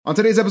On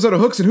today's episode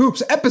of Hooks and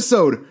Hoops,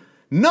 episode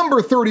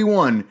number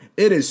 31,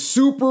 it is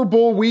Super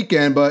Bowl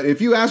weekend, but if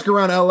you ask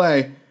around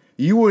LA,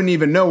 you wouldn't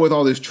even know with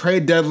all this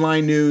trade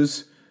deadline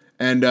news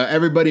and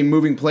everybody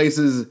moving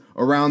places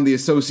around the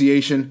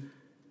association.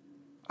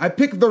 I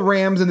picked the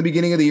Rams in the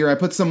beginning of the year. I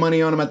put some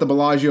money on them at the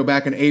Bellagio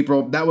back in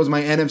April. That was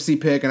my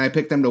NFC pick, and I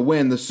picked them to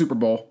win the Super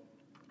Bowl.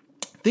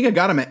 I think I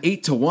got them at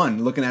 8-1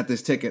 looking at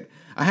this ticket.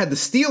 I had the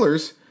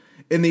Steelers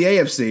in the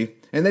AFC,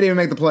 and they didn't even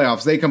make the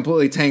playoffs. They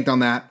completely tanked on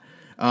that.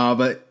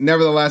 But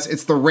nevertheless,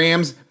 it's the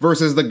Rams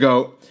versus the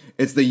GOAT.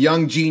 It's the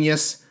young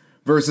genius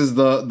versus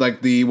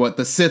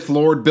the Sith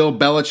Lord Bill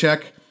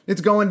Belichick.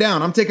 It's going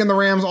down. I'm taking the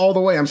Rams all the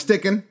way. I'm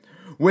sticking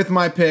with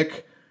my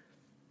pick.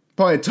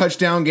 Probably a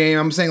touchdown game.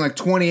 I'm saying like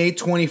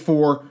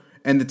 28-24,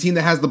 and the team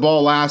that has the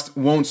ball last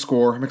won't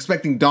score. I'm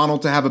expecting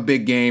Donald to have a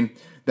big game.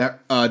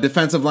 That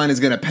defensive line is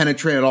going to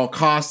penetrate at all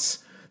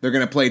costs. They're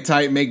going to play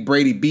tight, make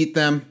Brady beat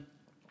them.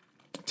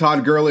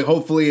 Todd Gurley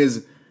hopefully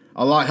is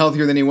a lot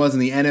healthier than he was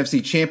in the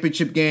NFC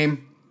Championship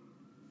game.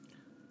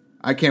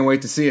 I can't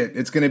wait to see it.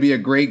 It's going to be a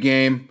great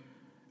game.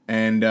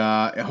 And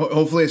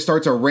hopefully it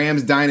starts a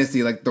Rams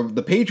dynasty. Like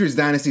the Patriots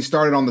dynasty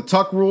started on the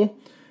Tuck rule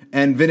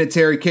and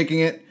Vinatieri kicking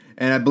it.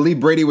 And I believe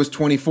Brady was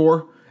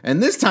 24.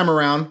 And this time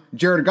around,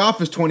 Jared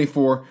Goff is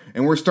 24.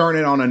 And we're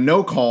starting it on a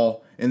no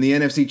call in the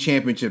NFC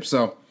Championship.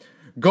 So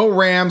go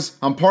Rams.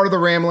 I'm part of the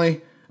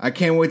Ramley. I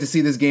can't wait to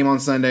see this game on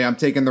Sunday. I'm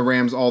taking the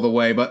Rams all the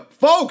way. But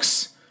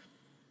folks,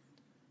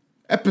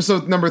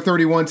 episode number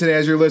 31 today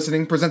as you're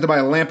listening, presented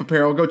by Lamp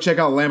Apparel. Go check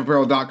out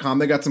lampapparel.com.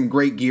 They got some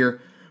great gear.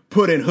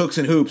 Put in Hooks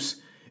and Hoops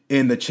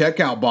in the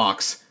checkout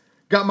box.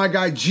 Got my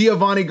guy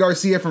Giovanni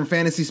Garcia from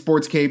Fantasy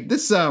Sports Cape.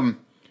 This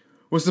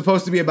was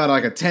supposed to be about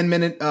like a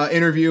 10-minute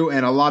interview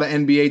and a lot of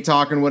NBA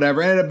talk and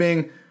whatever. Ended up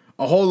being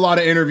a whole lot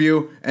of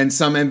interview and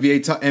some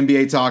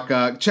NBA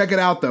talk. Check it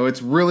out, though.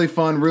 It's really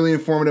fun, really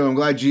informative. I'm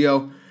glad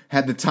Gio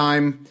had the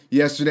time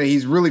yesterday.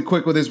 He's really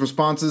quick with his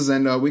responses,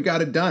 and we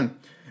got it done.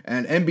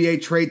 And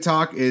NBA trade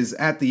talk is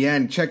at the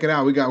end. Check it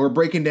out. We're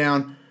breaking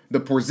down the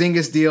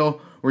Porzingis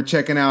deal. We're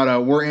checking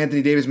out where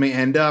Anthony Davis may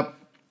end up,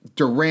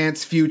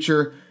 Durant's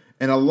future,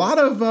 and a lot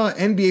of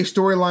NBA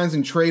storylines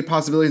and trade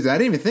possibilities that I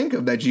didn't even think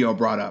of that Gio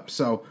brought up.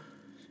 So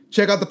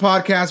check out the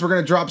podcast. We're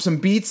going to drop some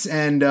beats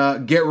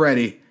and get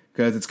ready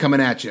because it's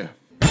coming at you.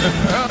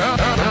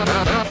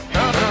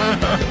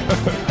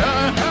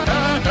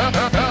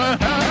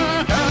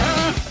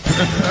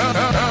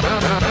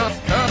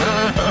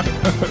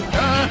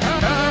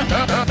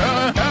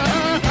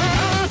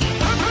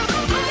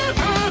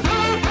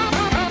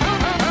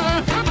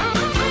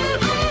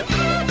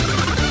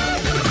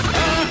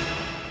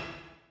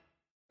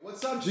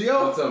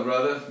 Gio? What's up,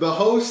 brother? The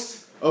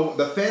host of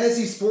the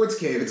Fantasy Sports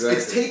Cave.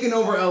 It's taken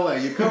over LA.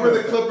 You cover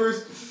the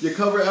Clippers, you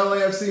cover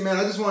LAFC, man.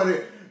 I just wanted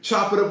to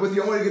chop it up with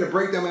you. I wanted to get a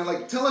breakdown, man.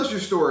 Like, tell us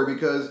your story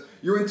because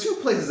you're in two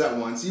places at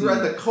once. You were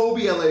at the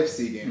Kobe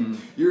LAFC game.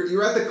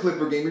 You're at the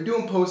Clipper game. You're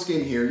doing post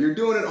game here. You're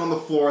doing it on the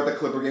floor at the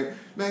Clipper game.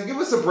 Man, give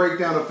us a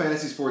breakdown of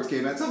Fantasy Sports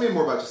Cave, man. Tell me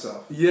more about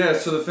yourself. Yeah,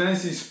 so the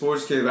Fantasy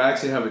Sports Cave, I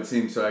actually have a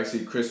team. So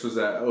actually, Chris was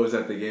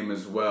at the game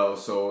as well.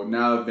 So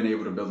now I've been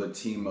able to build a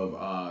team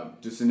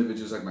of just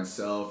individuals like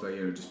myself,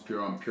 that, just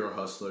pure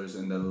hustlers,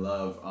 and that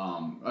love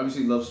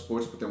obviously love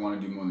sports, but they want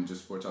to do more than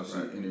just sports.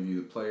 Obviously, interview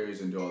the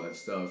players and do all that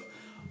stuff.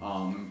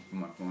 Put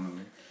my phone on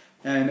me.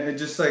 And it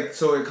just like,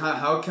 so it kind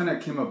of, how kind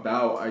of came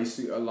about,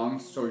 a long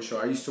story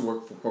short, I used to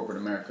work for corporate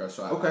America.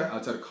 So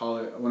outside of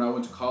college, when I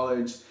went to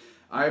college,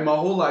 my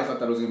whole life I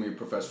thought I was going to be a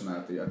professional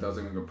athlete. I thought I was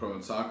going to go pro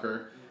in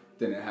soccer.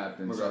 Didn't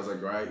happen. Okay. So I was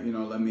like, right,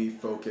 let me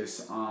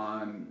focus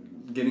on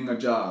getting a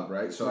job,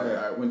 right? So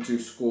I went to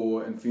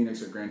school in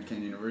Phoenix at Grand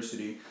Canyon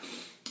University.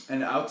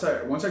 And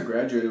once I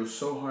graduated, it was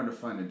so hard to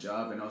find a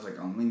job. And I was like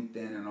on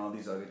LinkedIn and all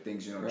these other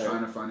things,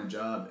 trying to find a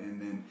job.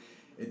 And then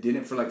it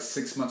didn't for like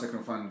 6 months. I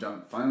couldn't find a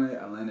job. Finally,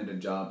 I landed a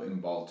job in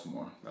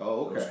Baltimore.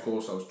 Oh, okay. It was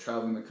cool. So I was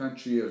traveling the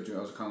country. I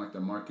was kind of like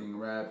the marketing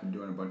rep and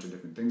doing a bunch of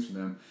different things for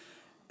them.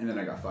 And then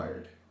I got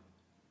fired.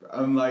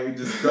 I'm like,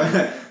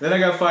 then I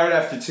got fired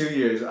after 2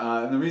 years.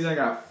 And the reason I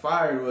got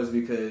fired was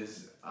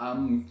because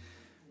I'm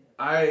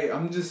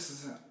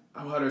just,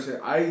 how do I say,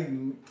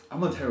 I'm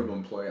a terrible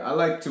employee. I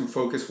like to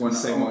focus when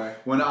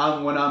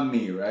I'm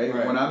me, right?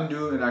 When I'm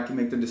doing, I can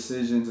make the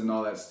decisions and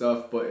all that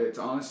stuff. But it's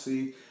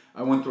honestly,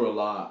 I went through a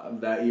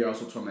lot that year. I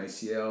also tore my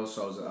ACL,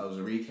 so I was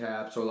a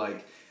recap. So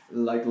like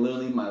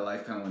literally my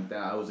life kind of went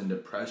down. I was in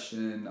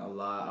depression a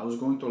lot. I was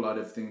going through a lot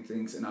of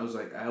things, and I was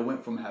like, I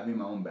went from having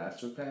my own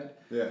bachelor pad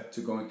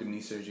to going through knee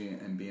surgery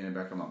and being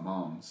back at my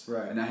mom's.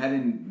 Right. And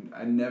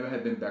I never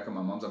had been back at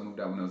my mom's. I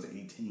moved out when I was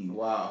 18.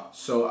 Wow.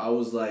 So I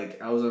was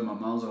at my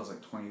mom's. I was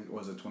like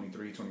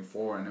 23,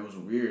 24, and it was a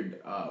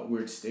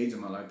weird stage in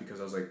my life because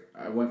I was like,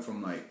 I went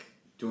from like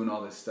doing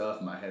all this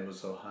stuff, my head was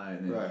so high,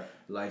 and then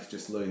life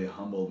just literally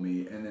humbled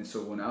me. And then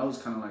so when I was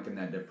kind of like in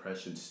that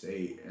depression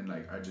state, and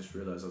like I just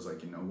realized, I was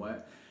like, you know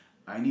what,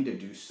 I need to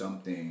do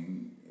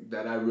something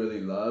that I really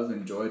love,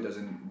 enjoy.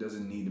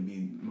 Doesn't need to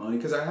be money,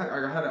 because I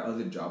had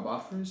other job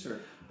offers,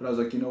 but I was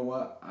like, you know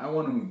what, I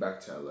want to move back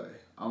to LA.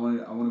 I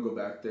want to go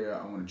back there.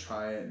 I want to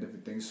try it,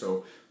 different things.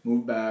 So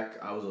moved back.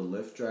 I was a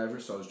Lyft driver,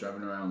 so I was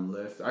driving around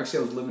Lyft. Actually,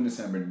 I was living in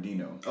San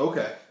Bernardino.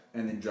 Okay.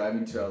 And then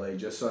driving to LA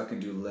just so I can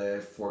do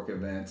Lyft, fork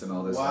events, and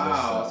all this other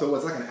stuff. Wow. So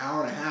it's like an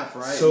hour and a half,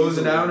 right? So it was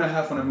an hour and a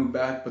half when I moved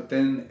back, but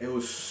then it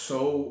was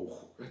so...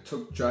 It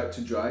took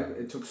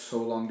it took so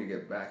long to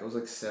get back. It was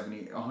like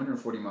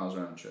 140 miles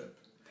round trip.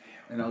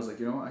 Damn. And I was like,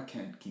 I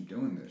can't keep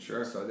doing this.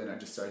 Sure. So then I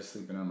just started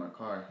sleeping in my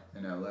car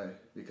in LA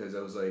because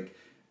I was like,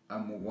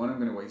 I'm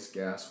going to waste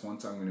gas.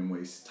 Once I'm going to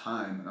waste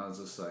time. And I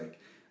was like,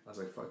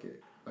 fuck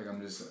it. Like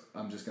I'm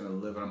just gonna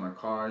live in my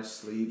car,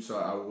 sleep. So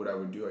what I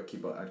would do, I'd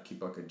keep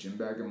like a gym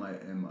bag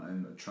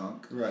in the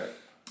trunk. Right.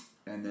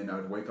 And then I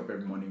would wake up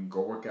every morning,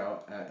 go work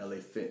out at LA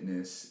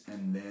Fitness,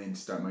 and then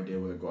start my day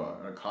with go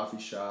out at a coffee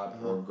shop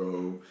or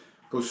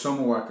go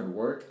somewhere where I could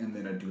work, and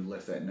then I'd do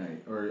Lyft at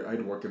night, or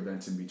I'd work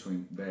events in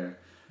between there.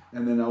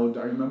 And then I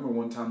remember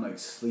one time like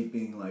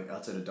sleeping like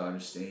outside of Dodger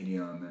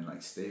Stadium and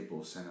like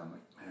Staples, and I'm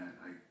like, man,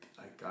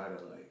 I gotta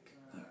like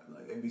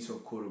it'd be so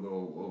cool to go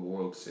to a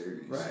World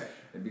Series. Right.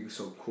 It'd be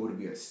so cool to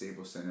be at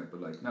Staples Center,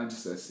 but like not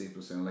just at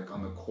Staples Center, like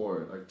on the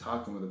court, like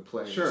talking with the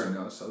players.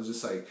 Sure. So I was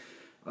just like.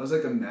 I was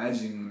like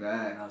imagining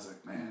that, and I was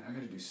like, man, I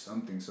gotta do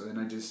something. So then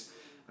I just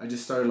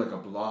started like a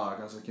blog.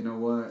 I was like, you know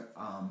what?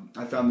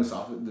 I found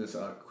this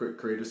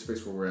creative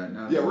space where we're at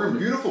now. Yeah, we're in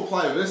beautiful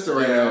Playa Vista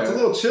right now. It's a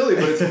little chilly,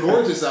 but it's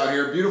gorgeous out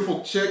here.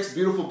 Beautiful chicks,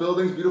 beautiful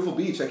buildings, beautiful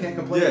beach. I can't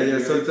complain. Yeah.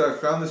 So I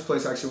found this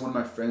place. Actually, one of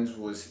my friends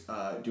was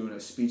doing a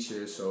speech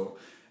here.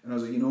 And I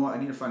was like, you know what? I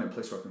need to find a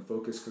place where I can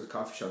focus because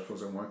coffee shops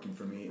wasn't working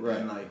for me. Right.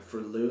 And like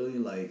for literally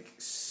like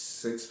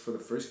for the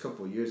first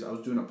couple of years, I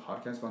was doing a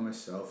podcast by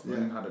myself,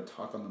 learning how to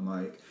talk on the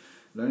mic,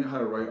 learning how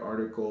to write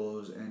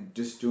articles, and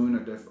just doing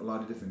a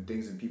lot of different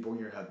things. And people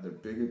here had their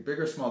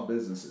bigger small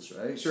businesses,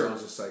 right? Sure. So I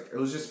was just like, it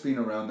was just being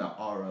around that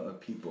aura of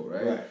people,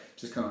 right?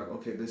 Just kind of like,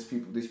 okay, these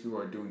people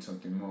are doing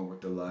something more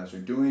with their lives, or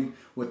doing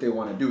what they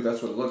want to do.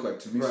 That's what it looked like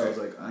to me. Right. So I was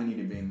like, I need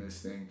to be in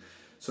this thing.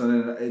 So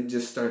then it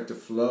just started to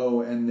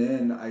flow, and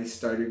then I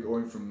started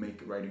going from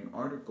writing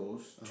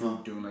articles to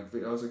doing like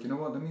video. I was like, you know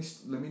what? Let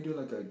me do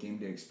like a game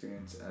day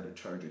experience at a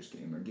Chargers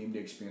game or game day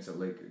experience at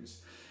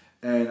Lakers,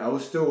 and I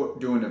was still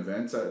doing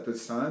events at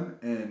this time,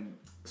 and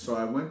so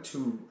I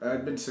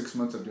had been 6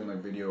 months of doing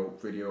like video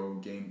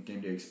game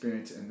day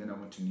experience, and then I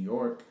went to New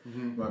York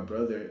with my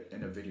brother,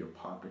 and a video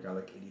popped. It got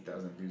like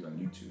 80,000 views on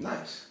YouTube.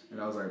 Nice. And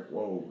I was like,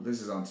 whoa,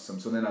 this is on some.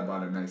 So then I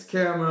bought a nice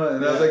camera,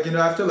 and I was like,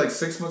 after like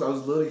 6 months, I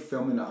was literally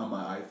filming on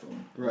my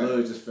iPhone. Right.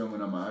 Literally just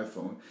filming on my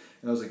iPhone.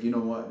 And I was like, you know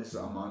what,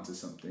 I'm onto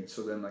something.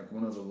 So then like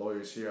one of the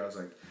lawyers here, I was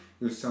like,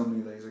 he was telling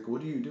me, he's like,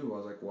 what do you do? I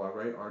was like, well, I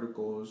write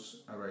articles,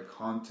 I write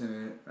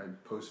content, I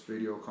post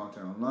video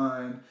content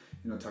online,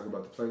 talk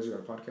about the players. You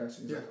got a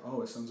podcast? He's like,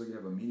 oh, it sounds like you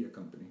have a media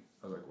company.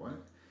 I was like,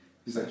 what?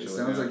 He's like, it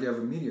sounds like you have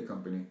a media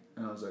company.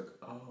 And I was like,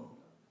 oh.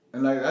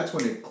 And like, that's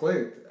when it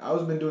clicked. I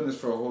was been doing this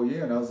for a whole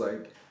year, and I was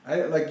like,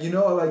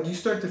 you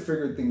start to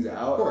figure things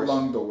out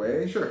along the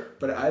way. Sure.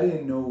 But I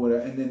didn't know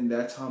and then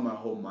that's how my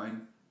whole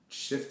mind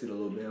shifted a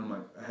little bit. I'm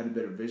like, I had a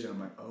better vision. I'm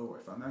like, oh,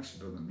 if I'm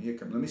actually building a media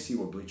company, let me see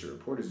what Bleacher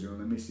Report is doing.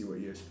 Let me see what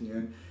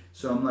ESPN.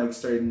 So I'm like,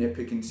 started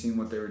nitpicking, seeing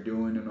what they were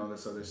doing and all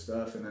this other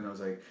stuff. And then I was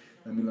like,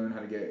 let me learn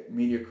how to get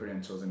media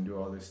credentials and do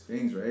all these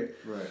things, right?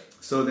 Right.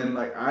 So then,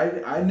 like,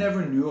 I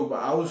never knew,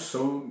 but I was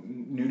so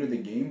new to the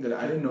game that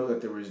I didn't know that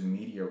there was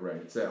media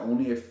rights. That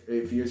only if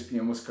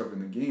ESPN was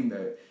covering the game,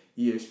 that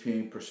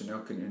ESPN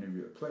personnel can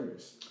interview the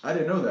players. I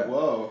didn't know that.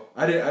 Whoa.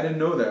 I didn't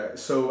know that.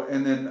 So,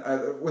 and then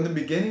in the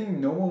beginning,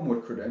 no one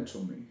would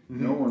credential me.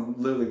 Mm-hmm. No one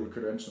literally would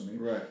credential me.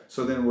 Right.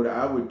 So then what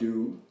I would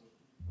do,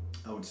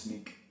 I would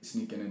sneak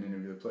in and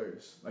interview the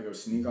players. Like I would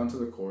sneak onto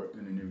the court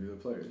and interview the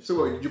players. So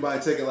what, did you buy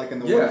a ticket like in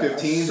the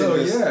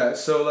 115s?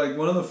 So like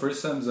one of the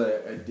first times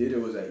I did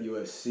it was at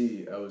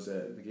USC. I was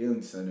at the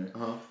Galen Center.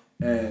 Uh-huh.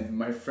 And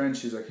my friend,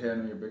 she's like, hey, I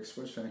know you're a big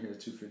sports fan.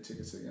 Here's 2 free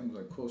tickets to the game. I was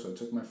like, cool. So I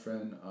took my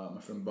friend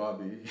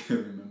Bobby, he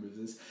remembers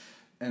this.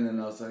 And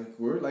then I was like,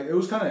 it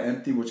was kind of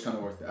empty, which kind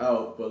of worked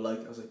out. But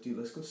like, I was like, dude,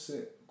 let's go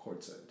sit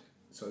courtside.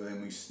 So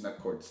then we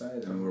snuck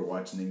courtside, and we were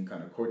watching them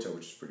kind of courtside,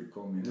 which is pretty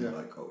cool. Me and I'm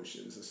like, oh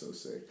shit, this is so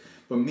sick.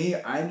 But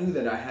I knew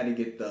that I had to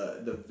get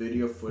the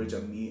video footage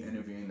of me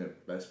interviewing the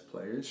best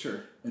players,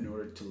 in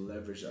order to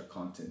leverage that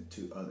content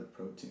to other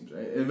pro teams,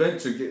 right?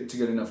 Eventually to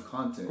get enough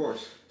content. Of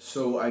course.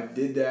 So I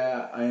did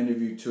that. I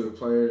interviewed a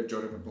player,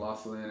 Jordan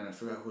McLaughlin, and I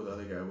forgot who the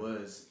other guy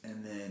was.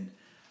 And then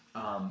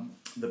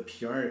the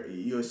PR,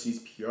 USC's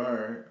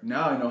PR.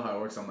 Now I know how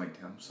it works. I'm like,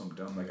 damn, I'm so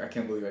dumb. Like I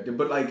can't believe I did,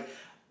 but like.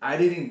 I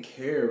didn't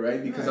care,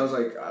 right? Because I was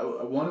like, I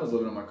was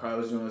living on my car. I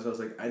was doing this. I was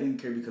like, I didn't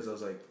care because I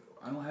was like,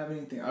 I don't have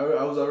anything. I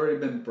was already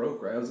been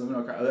broke, right? I was living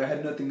on my car. I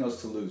had nothing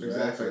else to lose, right?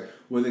 Exactly. Like,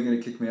 were they gonna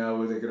kick me out?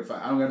 Were they gonna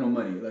fight? I don't got no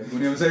money. Like, you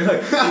know what I'm saying?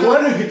 Like,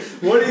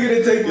 what are you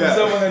gonna take from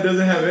someone that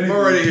doesn't have anything? I'm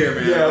already here,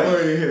 man. Yeah, I'm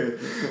already here.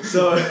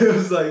 So it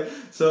was like,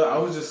 I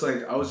was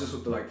just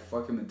with the like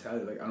fucking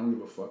mentality. Like, I don't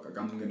give a fuck. Like,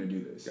 I'm gonna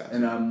do this,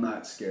 and I'm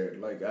not scared.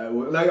 Like, I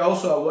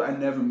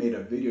never made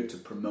a video to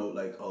promote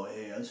like, oh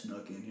hey, I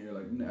snuck in here.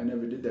 Like, I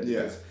never did that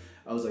because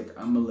I was like,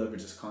 I'm gonna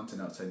leverage this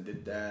content out. So I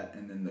did that,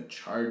 and then the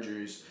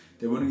Chargers,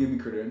 they wouldn't give me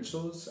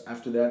credentials.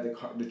 After that,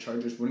 the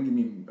Chargers wouldn't give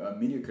me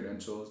media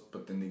credentials,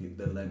 but then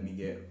they let me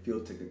get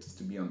field tickets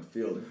to be on the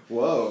field.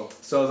 Whoa.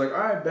 So I was like, all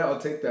right, bet I'll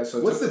take that.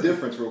 So what's the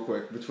difference, real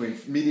quick, between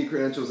media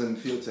credentials and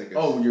field tickets?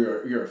 Oh,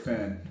 you're a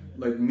fan.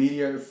 Like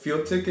media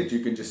field tickets, you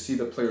can just see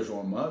the players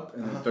warm up,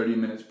 and then 30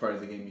 minutes prior to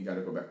the game, you got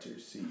to go back to your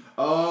seat.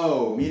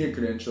 Oh. Media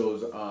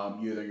credentials,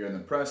 you're in the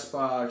press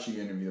box, you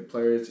interview the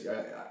players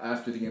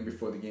after the game,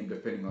 before the game,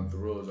 depending on the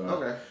rules.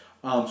 Okay.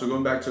 So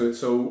going back to it,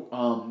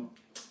 so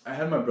I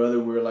had my brother.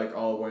 We were like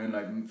all wearing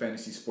like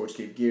fantasy sports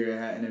cave gear,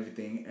 hat, and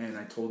everything. And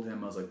I told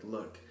him, I was like,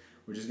 look,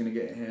 we're just gonna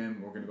get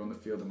him. We're gonna go on the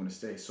field. I'm gonna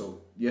stay.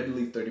 So you had to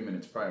leave 30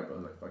 minutes prior. But I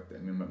was like, fuck that. I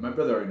mean, my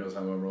brother already knows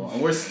how I'm roll,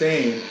 and we're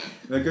staying.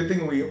 The good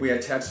thing we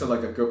attached to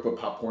like a group of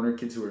Pop Warner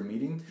kids who were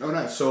meeting. Oh,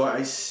 nice. So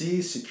I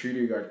see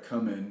security guard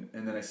coming,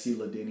 and then I see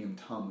LaDainian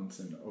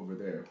Tomlinson over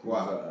there. Who's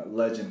a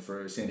legend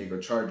for San Diego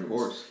Chargers. Of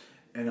course.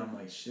 And I'm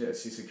like, shit, I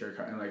see security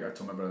guard. And like, I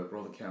told my brother,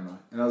 roll the camera.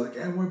 And I was like,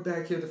 and we're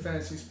back here at the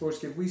Fantasy Sports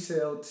Cave. We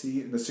say LT.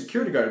 And the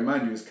security guard,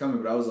 mind you, is coming.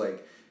 But I was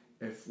like,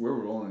 if we're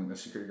rolling, the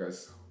security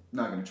guard's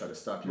not going to try to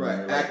stop you.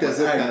 Right. Like, Act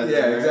as if kind of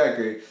yeah, thing, right?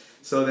 exactly.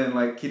 So then,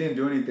 like, he didn't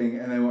do anything.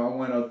 And then I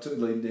went up to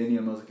like Danny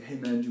and I was like, hey,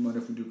 man, do you mind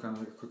if we do kind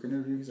of like a quick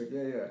interview? He's like,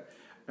 yeah.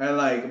 And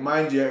like,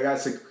 mind you, I got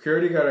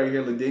security guard right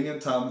here,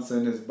 LaDainian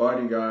Tomlinson, his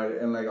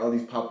bodyguard, and like all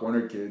these Pop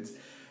Warner kids.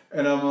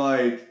 And I'm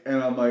like,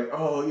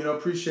 oh,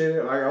 appreciate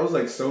it. Like, I was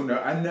like so new.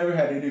 I never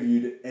had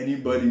interviewed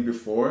anybody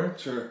before.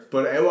 Sure.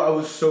 But I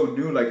was so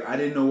new. Like, I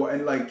didn't know,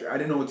 and like, I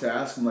didn't know what to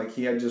ask him. Like,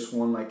 he had just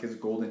won like his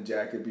golden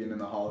jacket being in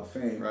the Hall of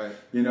Fame. Right.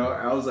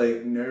 I was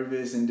like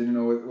nervous and didn't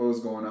know what was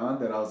going on.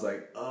 That I was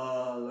like,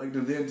 like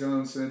LaDainian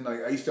Tomlinson.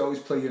 Like, I used to always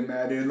play in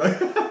Madden. Like,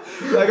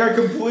 like I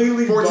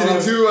completely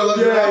 14-2. I love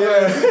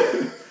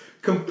that. Yeah.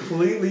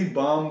 Completely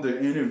bombed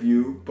the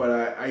interview,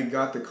 but I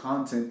got the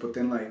content. But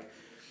then like,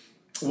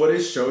 what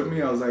it showed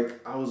me, I was like,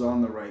 I was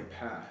on the right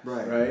path.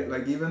 Right?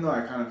 Like, even though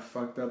I kind of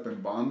fucked up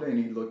and bombed it,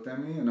 and he looked at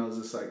me, and I was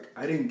just like,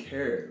 I didn't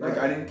care. Like,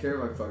 I didn't care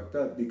if I fucked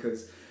up,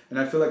 because, and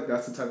I feel like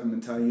that's the type of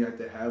mentality you have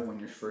to have when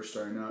you're first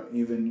starting out.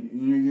 Even,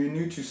 you're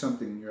new to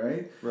something,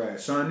 right? Right.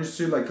 So I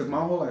understood, like, because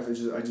my whole life,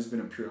 I just been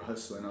a pure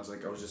hustler, and I was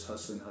like, I was just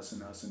hustling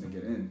to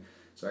get in.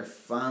 So I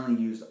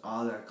finally used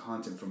all that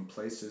content from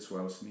places where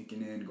I was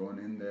sneaking in, going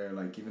in there,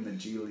 like, even the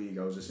G League,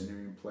 I was just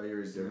interviewing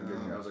players.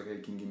 I was like,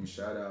 hey, can you give me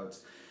shout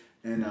outs?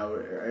 And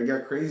I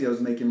got crazy. I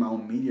was making my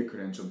own media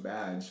credential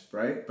badge,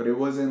 right? But it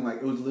wasn't like,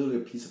 it was literally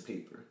a piece of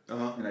paper.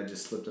 And I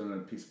just slipped it on a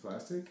piece of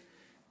plastic.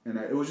 And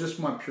it was just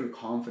my pure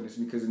confidence,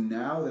 because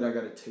now that I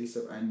got a taste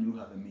of, I knew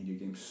how the media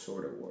game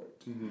sort of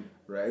worked,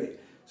 right?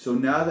 So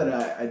now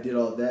that I did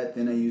all that,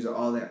 then I used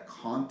all that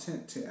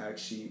content to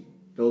actually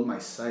build my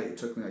site. It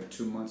took me like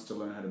 2 months to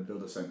learn how to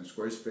build a site in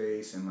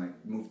Squarespace and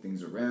like move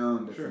things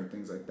around, different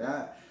things like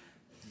that.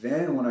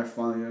 Then when I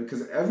finally,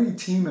 because every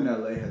team in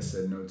LA has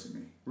said no to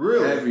me.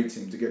 Really? Every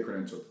team to get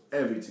credentialed.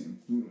 Every team.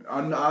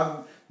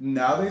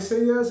 Now they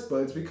say yes, but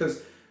it's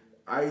because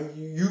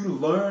you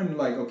learn,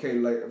 like, okay,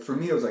 like for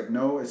me it was like,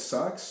 no, it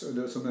sucks,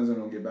 or sometimes I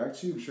don't get back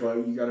to you,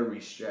 but you got to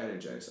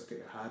re-strategize.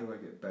 Okay, how do I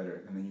get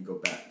better? And then you go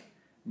back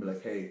and be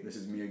like, hey, this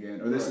is me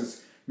again, or this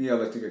is me, I'd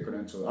like to get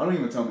credentialed. I don't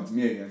even tell them it's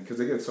me again, because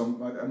they get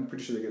I'm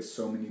pretty sure they get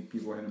so many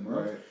people hitting them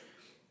up. Right.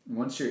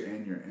 Once you're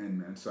in,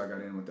 man. So I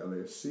got in with the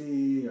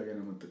LAFC, I got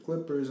in with the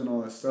Clippers and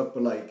all that stuff,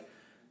 but like,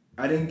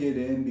 I didn't get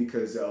in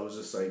because I was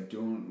just like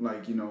doing,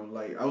 like,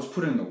 like I was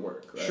putting in the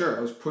work. Right? Sure. I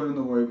was putting in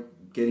the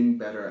work, getting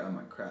better at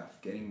my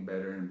craft, getting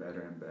better and better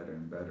and better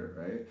and better,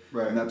 right?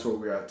 Right. And that's where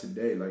we're at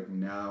today. Like,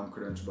 now I'm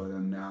credentialed by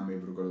them. Now I'm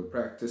able to go to the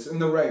practice in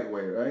the right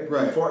way, right?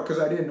 Right. Before, because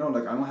I didn't know,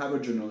 like, I don't have a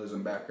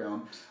journalism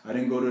background. I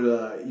didn't go to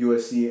the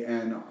USC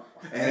and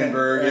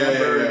Annenberg.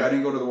 Yeah. I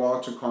didn't go to the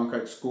Walter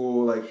Cronkite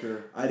School. Like,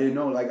 sure. I didn't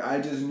know. Like, I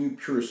just knew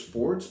pure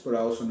sports, but I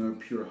also knew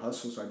pure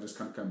hustle, so I just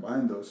kind of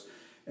combined those.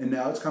 And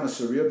now it's kind of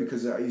surreal,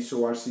 because I used to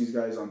watch these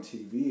guys on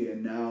TV,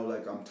 and now,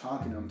 like, I'm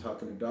talking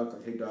to Doc,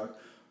 like, hey, Doc,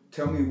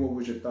 tell me what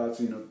was your thoughts,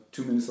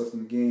 2 minutes left in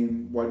the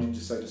game, why did you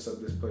decide to sub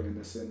this player and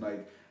this, and,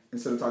 like,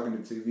 instead of talking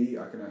to TV,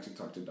 I can actually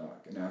talk to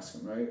Doc and ask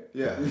him, right?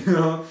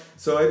 Yeah.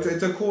 So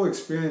it's a cool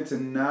experience,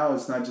 and now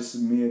it's not just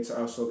me, it's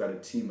also got a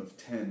team of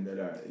 10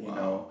 that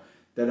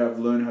that I've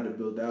learned how to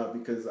build out,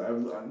 because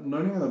I'm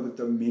learning with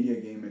the media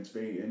game. It's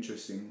very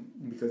interesting,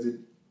 because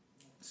it's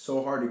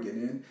so hard to get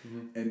in,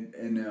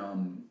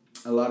 and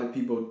a lot of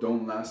people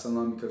don't last so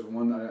long, because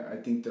one, I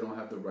think they don't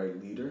have the right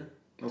leader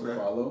to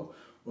follow,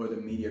 or the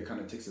media kind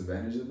of takes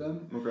advantage of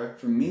them. Okay.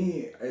 For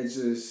me, it's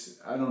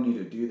just, I don't need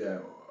to do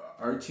that.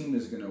 Our team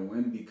is going to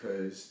win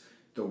because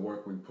the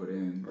work we put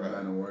in, the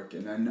amount of work,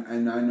 and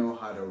I know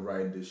how to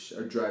ride this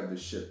or drive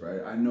this ship,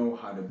 right? I know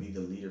how to be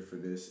the leader for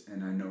this,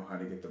 and I know how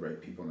to get the right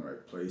people in the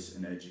right place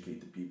and educate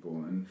the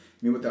people. And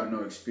me, without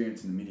no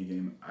experience in the media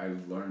game, I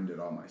learned it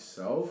all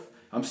myself.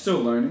 I'm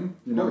still learning,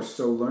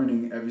 still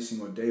learning every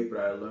single day, but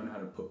I learned how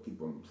to put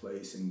people in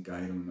place and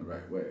guide them in the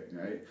right way,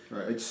 right?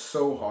 It's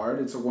so hard.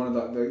 It's one of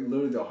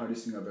literally the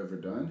hardest thing I've ever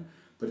done.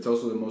 but it's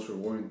also the most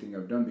rewarding thing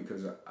I've done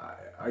because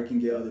I can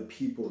get other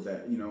people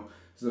that, you know,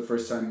 this is the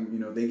first time, you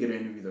know, they get to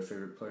interview their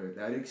favorite player.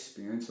 That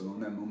experience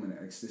alone, that moment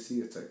of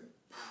ecstasy, it's like,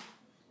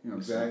 you know,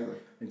 exactly.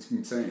 It's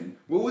insane.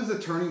 What was the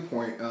turning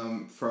point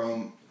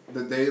from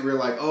that they were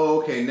like,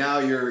 oh, okay, now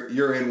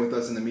you're in with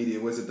us in the media?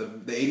 Was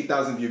it the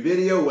 80,000 view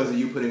video? Was it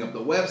you putting up the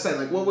website?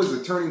 Like, what was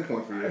the turning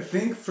point for you? I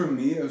think for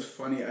me, it was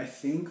funny. I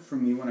think for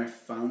me, when I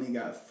finally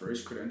got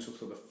first credential,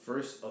 so the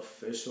first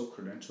official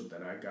credential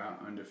that I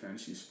got under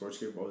Fantasy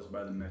Sportscape was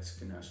by the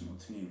Mexican national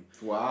team.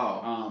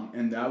 Wow.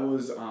 And that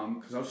was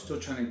because I was still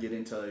trying to get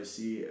into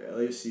LAFC.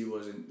 LAFC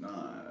wasn't,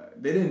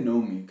 they didn't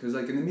know me. Because,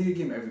 like, in the media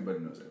game, everybody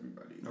knows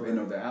everybody. Okay. They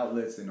know the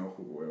outlets, they know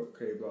who we're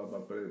okay, blah, blah.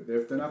 But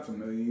if they're not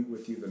familiar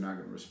with you, they're not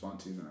going to respond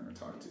to you, they're not going to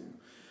talk to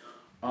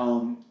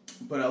you.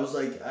 But I was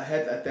like,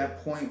 at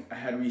that point, I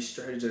had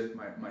re-strategized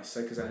my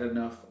site because I had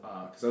enough,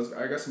 because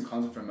I got some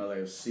content from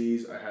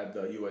LAFCs, I had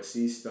the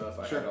USC stuff,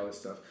 I had all this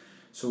stuff.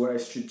 So what I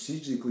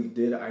strategically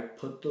did, I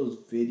put those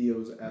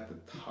videos at the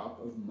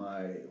top of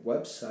my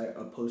website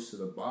opposed to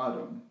the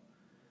bottom.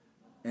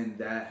 And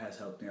that has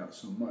helped me out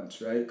so much,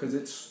 right? Because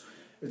it's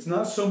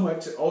not so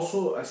much.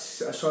 Also,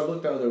 so I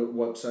looked at other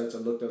websites, I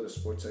looked at other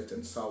sports sites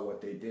and saw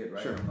what they did,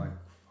 right? Sure. And I'm like,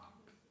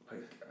 fuck,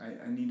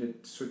 like I need to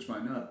switch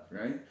mine up,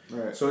 right?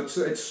 Right. So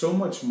it's so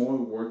much more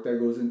work that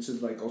goes into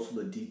like also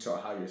the detail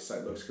how your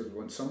site looks. Because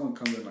when someone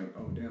comes in like,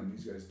 oh damn,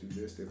 these guys do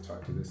this, they've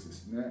talked to this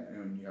and that,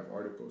 and you have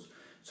articles.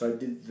 So I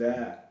did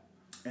that,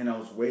 and I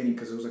was waiting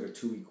because it was like a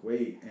 2-week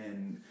wait,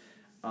 and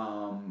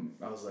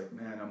I was like,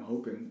 man, I'm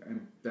hoping.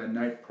 And that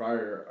night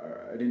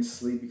prior, I didn't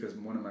sleep because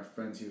one of my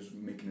friends, he was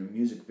making a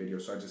music video,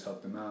 so I just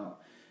helped him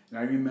out. And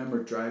I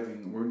remember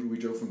driving, we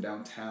drove from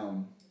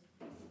downtown.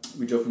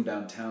 We drove from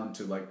downtown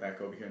to like back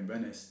over here in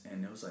Venice,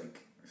 and it was like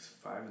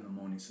 5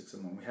 a.m, 6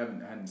 a.m. I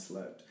hadn't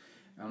slept.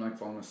 And I'm like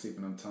falling asleep,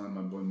 and I'm telling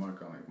my boy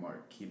Mark, I'm like,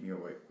 Mark, keep me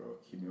awake, bro,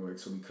 keep me awake.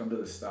 So we come to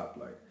the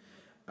stoplight.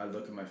 I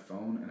look at my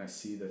phone and I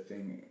see the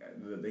thing,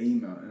 the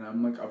email, and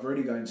I'm like, I've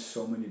already gotten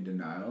so many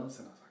denials,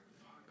 and I was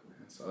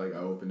like, so like I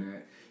open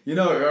it, you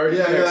know, already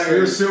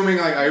you're assuming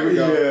like here we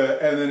go.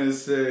 Yeah, and then it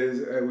says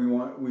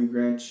we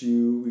grant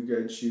you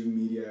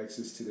media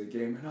access to the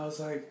game, and I was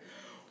like,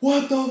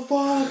 what the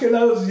fuck? And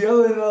I was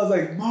yelling, and I was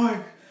like,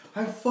 Mark,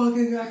 I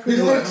fucking got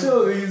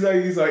credential.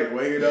 He's like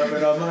waking up,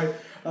 and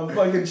I'm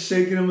fucking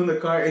shaking him in the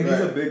car, and he's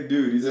a big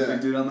dude. He's a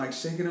big dude. I'm like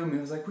shaking him, and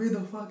I was like, read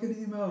the fucking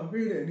email,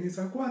 read it, and he's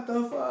like, what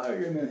the fuck?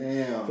 And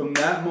then from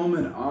that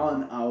moment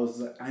on,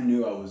 I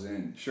knew I was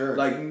in. Sure.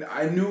 Like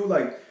I knew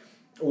like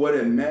what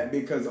it meant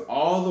because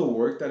all the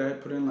work that I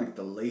had put in, like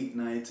the late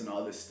nights and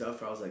all this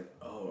stuff, I was like,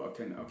 oh,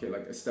 okay,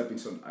 like a stepping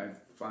stone. I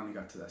finally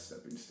got to that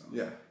stepping stone.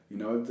 Yeah. You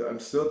know, I'm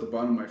still at the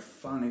bottom. I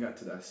finally got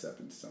to that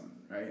stepping stone,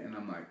 right? And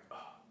I'm like,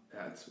 oh,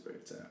 that's where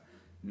it's at.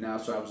 Now,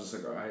 so I was just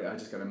like, all right, I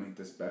just got to make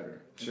this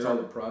better. Sure. It's all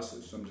the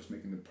process, so I'm just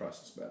making the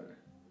process better.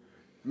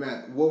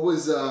 Man, what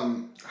was,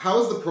 how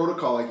was the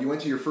protocol? Like, you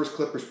went to your first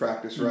Clippers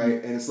practice, right?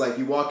 Mm-hmm. And it's like,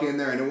 you walk in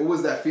there, and what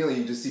was that feeling?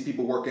 You just see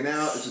people working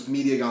out, it's just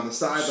media on the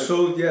side? Like,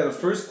 so, yeah, the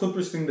first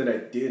Clippers thing that I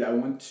did, I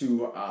went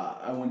to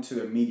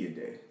their media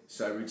day.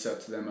 So I reached out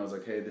to them, I was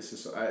like, hey, this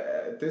is,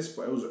 at this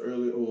point, it was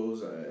early, it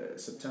was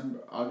August, September.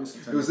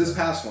 It was this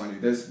past one.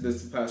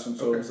 This past one.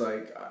 So it was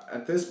like,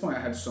 at this point, I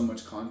had so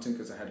much content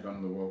because I had gone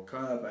to the World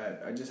Cup.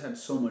 I just had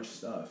so much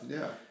stuff.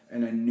 Yeah.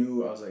 And I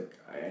knew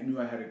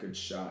I had a good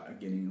shot at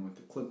getting in with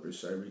the Clippers.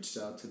 So I reached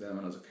out to them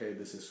and I was like, hey,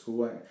 this is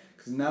who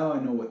because now I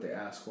know what they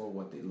ask for,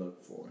 what they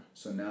look for.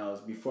 So now,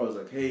 before I was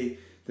like, hey,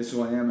 this is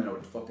who I am, and I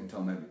would fucking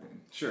tell them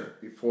everything. Sure.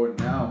 Before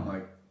now, I'm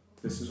like,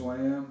 this is who I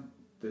am,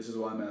 this is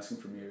why I'm asking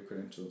for media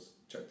credentials,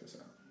 check this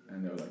out.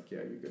 And they're like, yeah,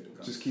 you're good to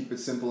come. Just keep it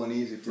simple and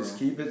easy for them. Just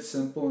keep it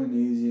simple and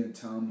easy and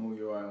tell them who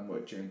you are and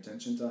what your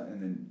intentions are,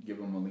 and then give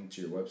them a link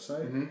to your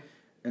website. Mm-hmm.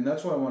 And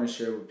that's what I want to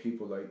share with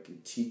people, like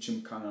teach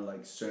them kind of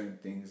like certain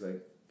things.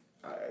 Like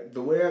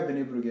the way I've been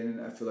able to get in,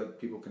 I feel like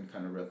people can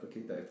kind of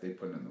replicate that if they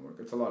put in the work.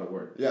 It's a lot of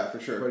work. Yeah, for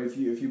sure. But if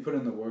you put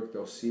in the work,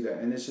 they'll see that.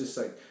 And it's just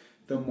like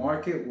the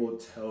market will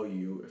tell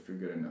you if you're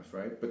good enough,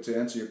 right? But to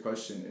answer your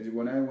question,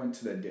 when I went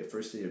to that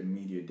first day of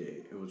media day,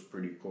 it was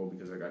pretty cool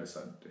because I got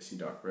to see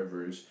Doc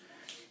Rivers.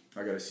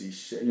 I got to see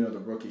Shea, the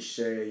rookie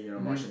Shea,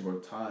 Marcin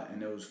Gortat.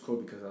 And it was cool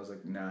because I was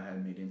like, now I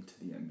had made into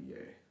the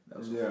NBA. That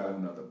was a whole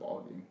nother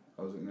ballgame.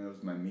 It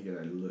was my media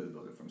that I literally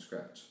built it from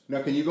scratch.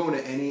 Now, can you go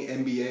into any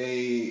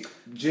NBA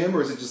gym,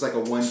 or is it just like a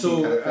one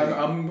team kind of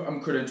thing?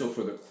 I'm credentialed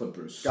for the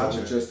Clippers. Gotcha.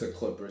 So just the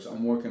Clippers.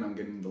 I'm working on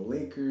getting the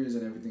Lakers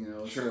and everything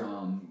else. Sure.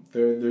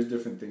 There's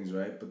different things,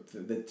 right?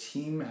 But the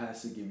team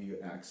has to give you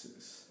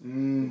access.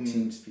 The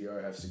team's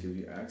PR has to give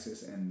you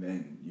access, and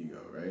then you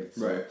go, right?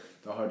 So right.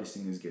 The hardest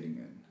thing is getting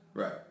in.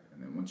 Right.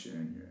 And then once you're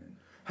in, you're in.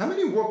 How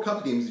many World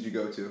Cup games did you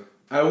go to?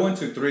 I went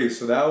to 3,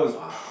 so that was...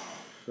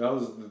 That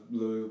was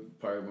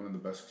probably one of the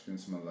best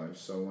experiences of my life.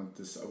 So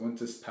I went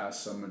this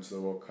past summer to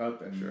the World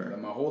Cup, and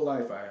my whole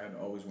life I had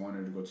always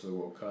wanted to go to the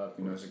World Cup.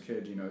 As a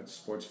kid, it's a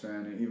sports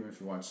fan, and even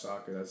if you watch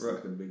soccer, that's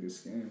like the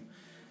biggest game.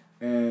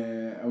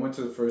 And I went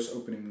to the first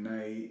opening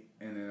night,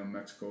 and then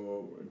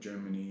Mexico,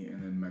 Germany,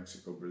 and then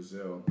Mexico,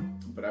 Brazil.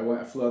 But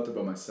I flew out there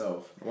by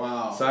myself.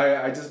 Wow. So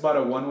I just bought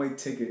a one-way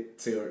ticket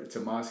to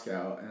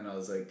Moscow, and I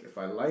was like, if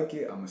I like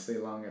it, I'm gonna stay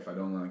long. If I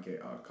don't like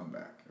it, I'll come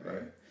back.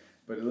 Right.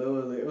 But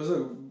literally, it was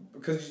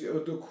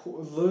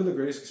literally the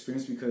greatest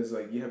experience because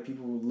like you have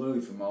people literally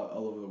from all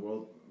over the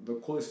world. The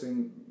coolest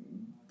thing,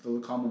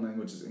 the common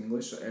language is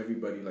English. So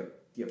everybody like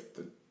you have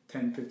the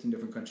 10, 15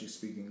 different countries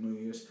speaking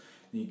English.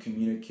 And you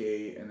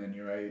communicate, and then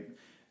you're right.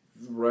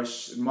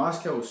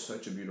 Moscow was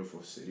such a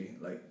beautiful city,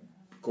 like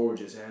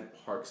gorgeous. It had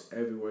parks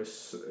everywhere.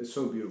 It's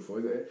so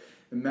beautiful.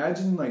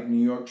 Imagine like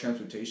New York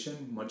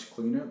transportation, much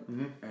cleaner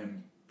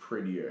and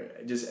prettier.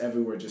 Just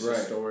everywhere, just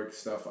historic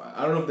stuff.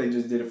 I don't know if they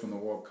just did it from the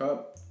World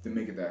Cup to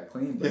make it that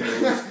clean, but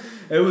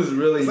it was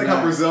really. It's like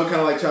how Brazil kind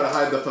of like try to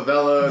hide the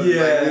favela.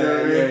 Yeah, like, you know what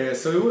I mean? yeah.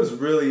 So it was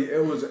really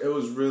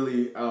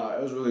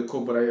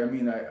cool. But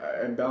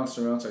I bounced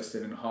around. So I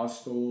stayed in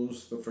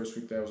hostels. The first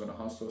week that I was in a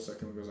hostel.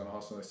 Second week I was in a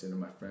hostel. I stayed in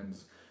my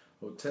friend's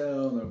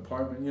hotel, an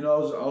apartment. You know,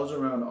 I was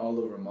around all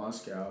over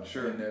Moscow.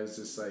 Sure. And it was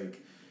just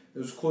like, it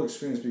was a cool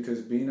experience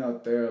because being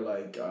out there,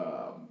 like,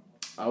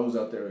 I was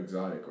out there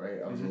exotic,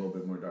 right? I was a little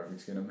bit more dark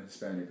skinned. I'm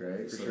Hispanic,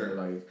 right? For so sure.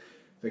 Like,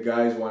 the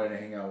guys wanted to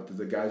hang out with us.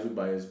 The guys would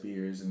buy us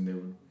beers, and they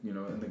would, you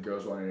know, and the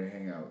girls wanted to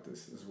hang out with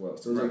us as well.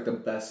 So it was like the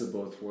best of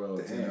both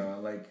worlds, you know,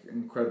 like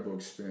incredible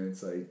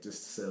experience, like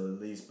just to say the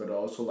least. But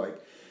also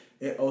like,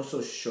 it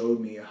also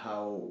showed me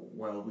how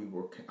we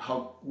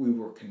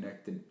were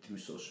connected through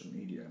social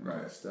media and all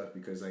that stuff,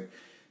 because like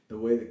the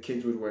way the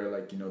kids would wear,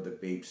 like, you know, the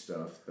Bape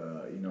stuff,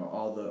 the, you know,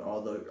 all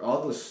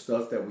the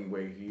stuff that we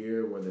wear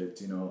here, whether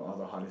it's, you know, all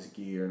the hottest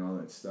gear and all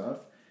that stuff,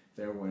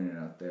 they're wearing it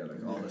out there,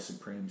 like all the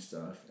Supreme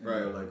stuff. And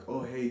they're like,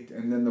 oh, hey,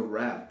 and then the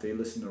rap, they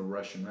listen to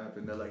Russian rap,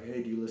 and they're like,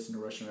 hey, do you listen to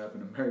Russian rap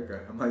in America?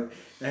 And I'm like,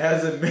 it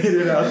hasn't made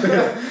it out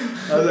there.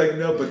 I was like,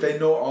 no, but they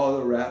know all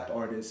the rap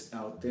artists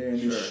out there, and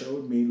it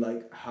showed me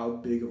like how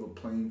big of a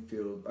playing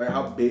field, like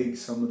how big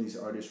some of these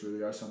artists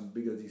really are, some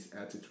big of these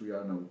athletes we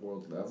are on a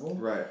world level.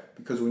 Right.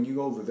 Because when you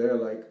go over there,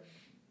 like,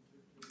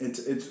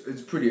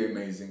 it's pretty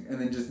amazing. And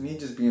then just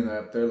being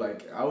up there,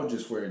 like, I would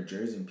just wear a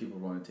jersey and people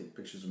would want to take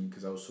pictures of me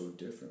because I was so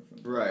different from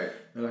them. Right.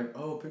 They're like,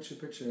 oh, picture,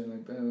 and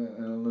like,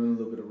 and I learned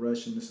a little bit of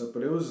Russian and stuff.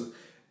 But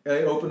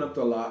it opened up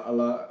a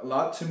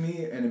lot to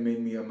me, and it made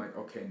me, I'm like,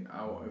 okay,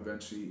 I'll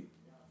eventually,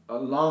 a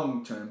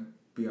long term,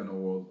 be on a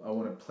world. I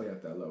want to play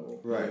at that level.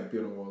 Right. Be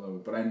on a world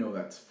level. But I know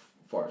that's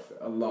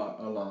a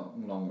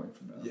long way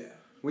from now. Yeah.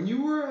 When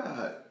you were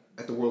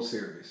at the World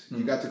Series,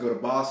 you got to go to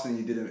Boston.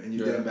 You did it, and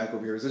you did it back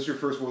over here. Is this your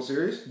first World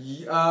Series?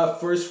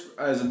 First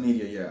as a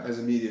media, yeah. As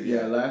a media,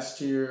 yeah.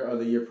 Last year or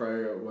the year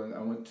prior, when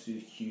I went to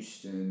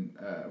Houston,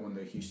 when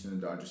the Houston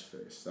and Dodgers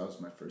faced, that was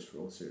my first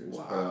World Series.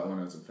 Wow. But I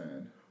went as a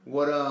fan.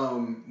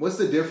 What's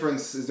the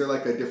difference? Is there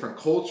like a different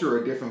culture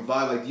or a different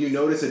vibe? Like, do you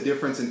notice a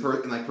difference in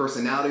like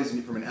personalities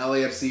from an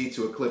LAFC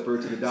to a Clipper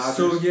to the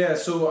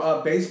Dodgers?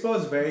 So baseball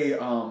is very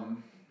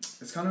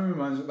it's kind of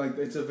reminds me, like,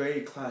 it's a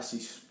very classy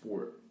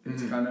sport.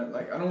 It's kind of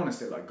like, I don't want to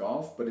say like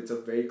golf, but it's a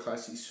very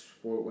classy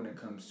sport when it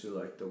comes to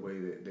like the way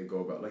that they go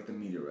about, like the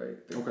media, right?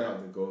 How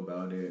they go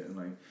about it, and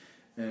like,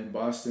 in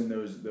Boston there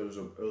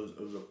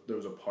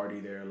was a party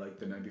there like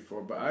the night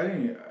before, but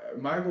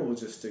my goal was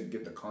just to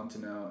get the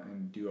content out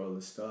and do all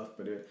this stuff,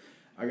 but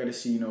I got to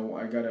see, you know,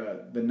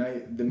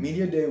 the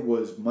media day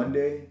was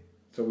Monday,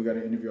 so we got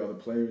to interview all the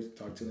players,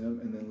 talk to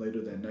them, and then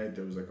later that night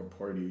there was like a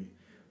party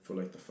for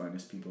like the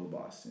finest people of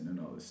Boston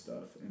and all this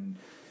stuff, and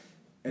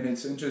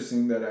it's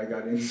interesting that I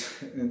got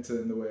into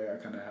the way I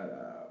kind of had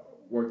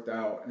worked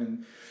out.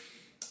 And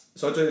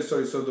so I'll tell you a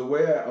story. So the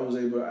way I was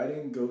able, I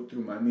didn't go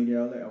through my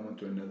media outlet. I went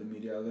through another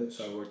media outlet.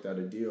 So I worked out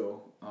a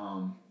deal.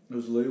 It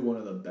was literally one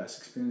of the best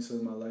experiences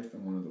of my life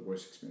and one of the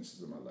worst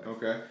experiences of my life.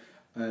 Okay.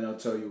 And I'll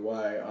tell you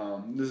why.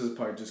 This is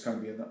part just kind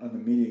of being on the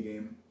media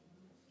game.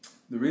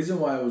 The reason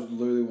why it was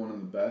literally one of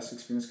the best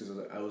experiences,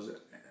 because I was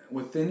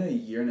within a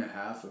year and a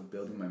half of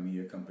building my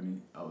media company,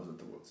 I was at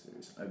the World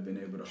Series. I've been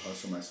able to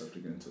hustle myself to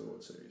get into the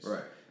World Series.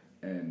 Right.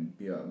 And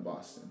be out in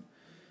Boston.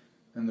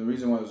 And the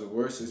reason why it was the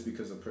worst is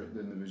because of the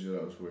individual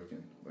I was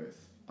working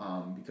with.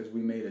 Because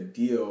we made a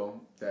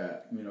deal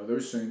that, you know, there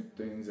were certain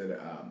things that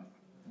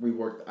we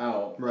worked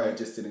out, right, that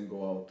just didn't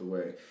go out the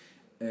way.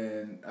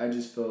 And I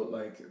just felt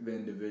like the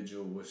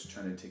individual was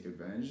trying to take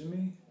advantage of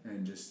me,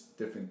 and just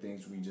different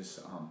things. We just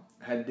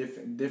had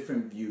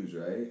different views,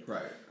 right?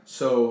 Right.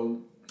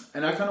 So,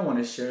 and I kind of want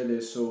to share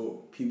this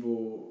so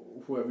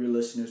people, whoever your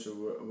listeners or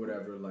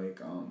whatever,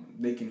 like,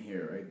 they can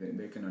hear, right?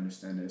 They can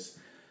understand this.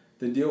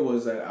 The deal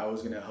was that I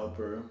was gonna help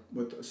her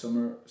with some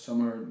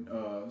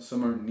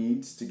of her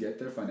needs to get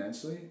there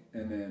financially,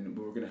 and then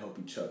we were gonna help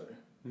each other,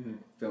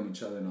 film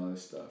each other and all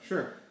this stuff.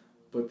 Sure.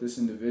 But this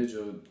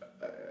individual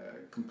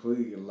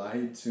completely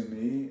lied to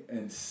me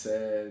and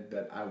said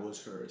that I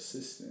was her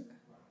assistant,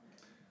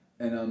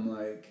 and I'm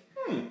like,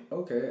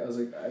 okay. I was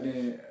like,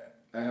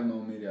 I have my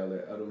own media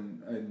outlet.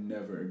 I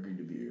never agreed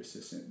to be your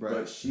assistant. Right.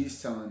 But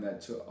she's telling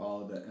that to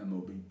all the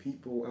MLB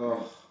people,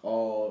 and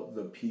all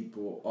the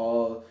people,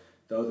 all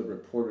the other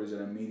reporters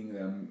that I'm meeting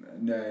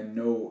that I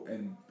know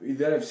and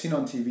that I've seen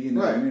on TV. And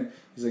right.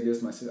 He's like,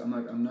 yes, my assistant. I'm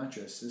like, I'm not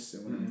your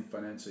assistant when I'm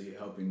financially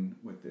helping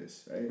with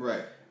this, right?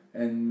 Right.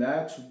 And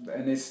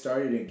it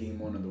started in Game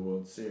 1 of the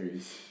World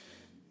Series.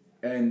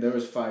 And there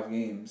was 5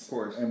 games. Of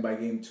course. And by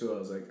game 2, I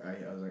was like, I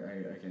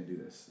can't do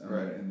this. I'm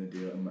right. not in the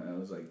deal. I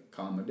was like,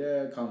 calling my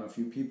dad, calling a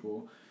few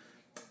people.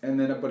 And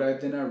then, I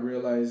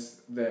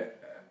realized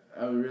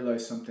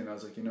something. I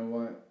was like, you know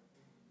what?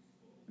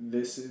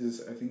 I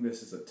think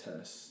this is a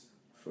test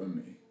for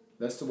me.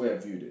 That's the way I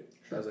viewed it.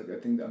 Sure. I was like, I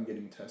think I'm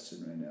getting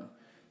tested right now.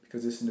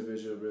 Because this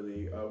individual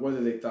really,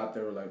 whether they thought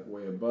they were like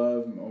way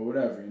above or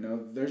whatever,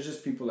 there's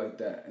just people like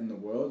that in the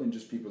world and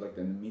just people like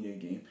that in the media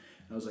game.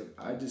 And I was like,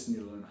 I just need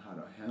to learn how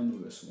to handle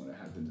this when it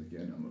happens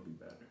again. I'm going to be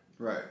better.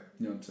 Right.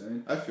 You know what I'm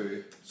saying? I feel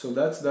you. So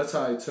that's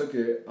how I took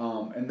it.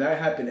 And that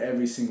happened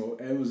every single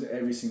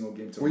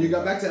game. When you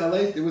got back to LA,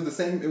 it was the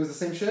same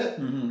shit?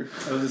 Mm-hmm.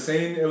 It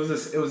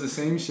was the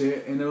same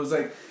shit. And it was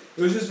like,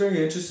 it was just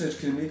very interesting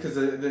to me because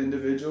the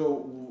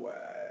individual,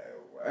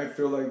 I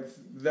feel like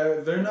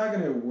they're not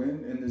going to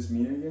win in this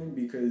media game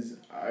because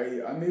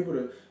I'm able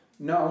to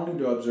not only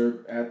to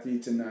observe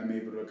athletes and I'm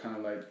able to kind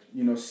of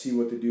like, see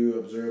what they do,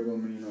 observe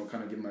them and,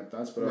 kind of give my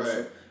thoughts, but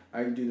also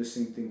I do the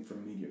same thing for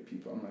media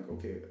people. I'm like,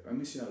 okay, let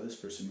me see how this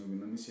person moving.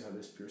 Let me see how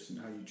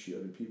you treat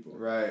other people.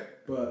 Right.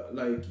 But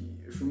like,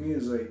 for me,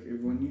 it's like,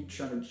 when you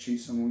try to treat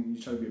someone,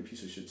 you try to be a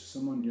piece of shit to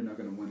someone, you're not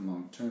going to win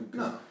long term.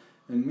 No.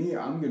 And me,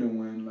 I'm going to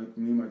win. Like,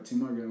 me and my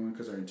team are going to win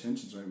because our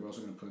intentions are right. We're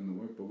also going to put in the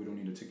work, but we don't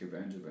need to take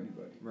advantage of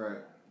anybody. Right.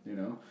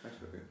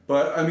 Absolutely.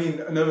 But, I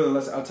mean,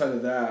 nevertheless, outside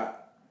of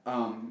that,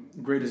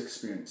 greatest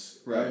experience.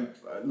 Right.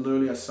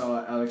 I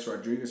saw Alex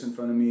Rodriguez in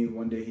front of me.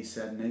 One day he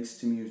sat next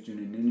to me. He was doing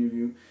an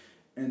interview.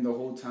 And the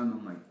whole time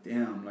I'm like,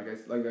 damn.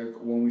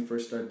 When we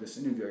first started this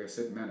interview, like I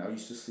said, man, I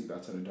used to sleep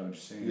outside of Dodger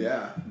Stadium.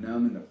 Yeah. Now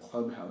I'm in the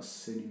clubhouse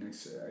sitting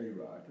next to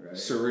A-Rod, right?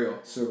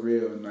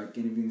 Surreal. And like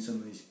interviewing some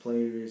of these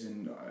players.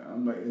 And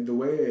I'm like, the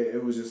way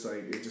it was just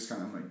like, it just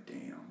kind of, I'm like,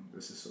 damn,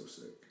 this is so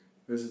sick.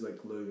 This is like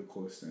literally the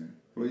coolest thing.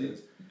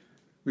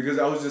 Because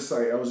I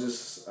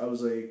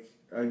was like,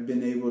 I've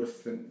been able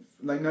to,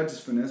 not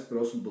just finesse, but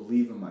also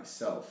believe in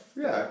myself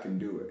that I can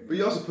do it. But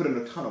you also put in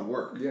a ton of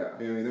work. Yeah.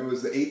 I mean, there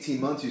was the 18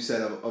 months you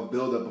said of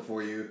build-up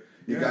before you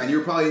got, and you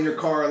were probably in your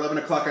car 11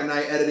 o'clock at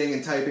night editing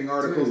and typing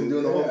articles and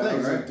doing the whole thing, I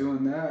was right? like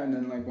doing that, and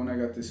then like when I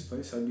got this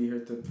place, I'd be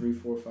here till 3,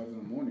 4, 5 in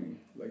the morning.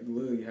 Like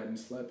literally hadn't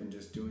slept and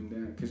just doing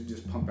that. Because you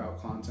just pump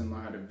out content,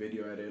 learn how to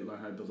video edit, learn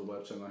how to build a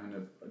website, learn how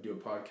to do a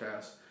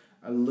podcast.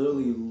 I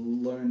literally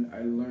I'm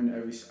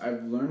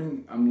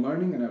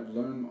learning and I've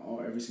learned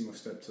every single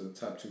step to the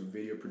top, to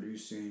video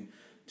producing,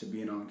 to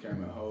being on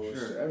camera host,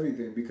 to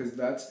everything, because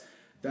that's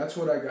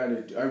what I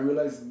gotta do. I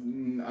realize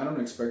I don't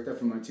expect that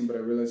from my team, but I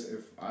realize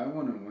if I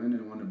want to win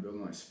and want to build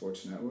my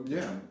sports network,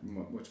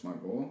 what's my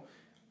goal,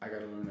 I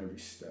gotta learn every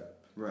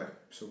step. Right.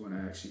 So when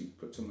I actually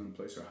put someone in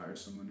place or hire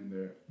someone in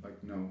there,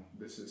 like, no,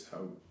 this is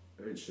how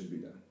it should be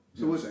done.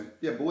 So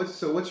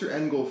what's your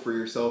end goal for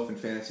yourself in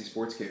Fantasy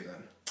Sportscape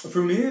then?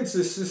 For me, it's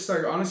just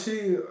like,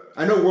 honestly,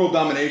 I know world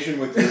domination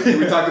with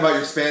we talked about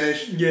your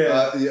Spanish,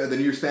 the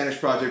new Spanish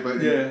project,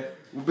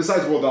 but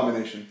besides world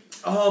domination.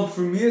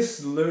 For me,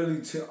 it's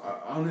literally to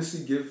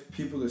honestly give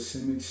people the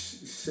same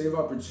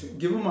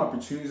give them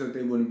opportunities that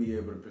they wouldn't be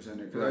able to present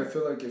it. Because I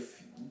feel like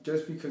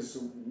just because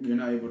you're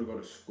not able to go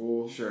to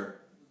school,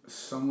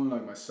 someone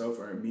like myself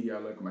or a media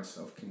like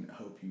myself can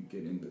help you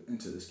get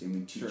into this game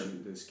and teach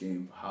you this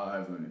game, how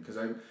I've learned it. Because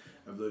I've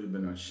literally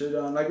been on shit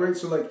on. Like, right,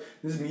 so like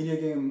this media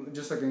game,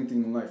 just like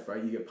anything in life,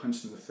 right? You get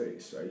punched in the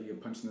face, right? You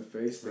get punched in the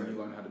face, then you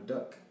learn how to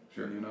duck.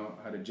 And you know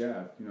how to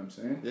jab, you know what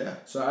I'm saying? Yeah.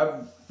 So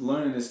I've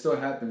learned, and it still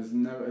happens.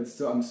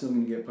 I'm still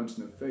gonna get punched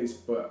in the face,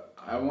 but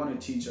I want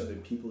to teach other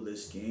people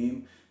this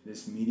game,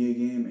 this media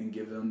game, and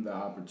give them the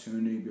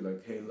opportunity to be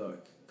like, hey,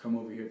 look, come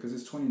over here, because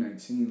it's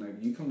 2019.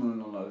 Like, you can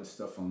learn a lot of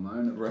stuff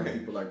online from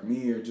people like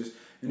me or just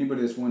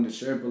anybody that's willing to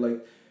share. But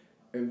like,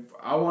 if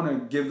I want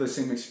to give the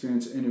same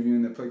experience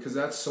interviewing the play, because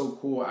that's so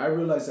cool. I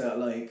realized that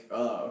like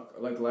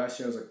last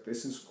year I was like,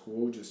 this is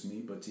cool, just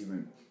me, but it's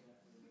even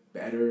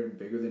better and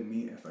bigger than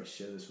me if I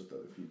share this with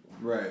other people.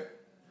 Right.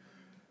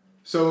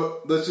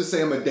 So let's just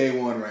say I'm a day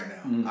one right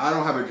now. Mm-hmm. I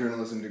don't have a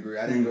journalism degree.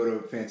 I didn't go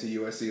to fancy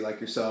USC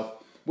like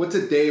yourself. What's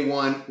a day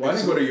one? Well, I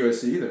didn't go to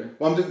USC either.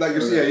 Well, I'm just like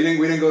we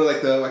didn't go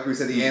to like we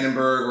said the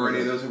Annenberg or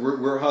any of those.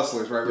 We're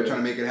hustlers, right? We're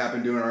trying to make it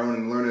happen, doing our own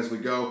and learn as we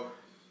go.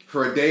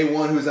 For a day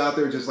one who's out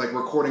there just like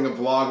recording a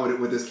vlog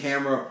with his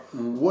camera,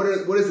 what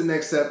is the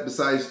next step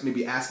besides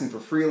maybe asking for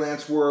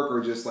freelance work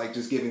or just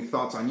giving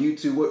thoughts on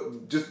YouTube?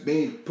 What just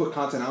maybe put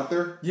content out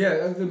there?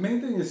 Yeah, the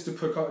main thing is to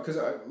put content, because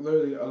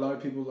literally a lot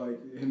of people like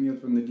hit me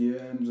up in the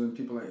DMs and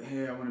people like,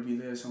 hey, I want to be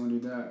this, I want to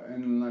do that,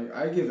 and like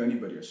I give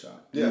anybody a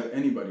shot. Yeah,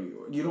 anybody.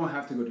 You don't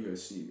have to go to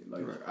USC,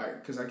 like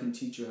because I can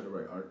teach you how to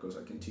write articles.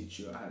 I can teach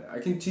you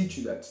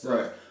that stuff.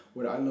 Right.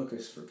 What I look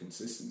is for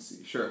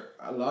consistency. Sure.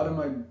 A lot of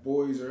my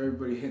boys or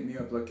everybody hit me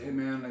up like, hey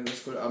man, like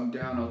let's go. I'm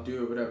down. I'll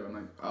do it. Whatever. I'm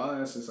like, I'll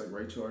ask is like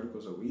write 2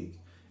 articles a week,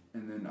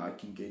 and then I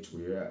can gauge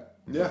where you're at.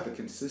 Yeah. But the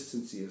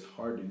consistency is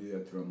hard to do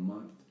that through a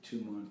month,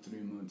 2 months, 3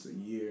 months, a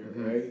year,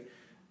 right?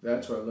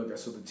 That's what I look at.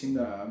 So the team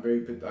that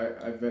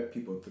I vet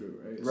people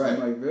through, right? So Right.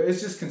 I'm like,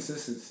 it's just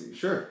consistency.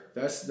 Sure.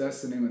 That's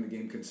the name of the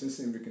game.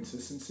 Consistent. If you're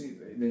consistency,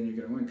 then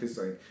you're gonna win. Cause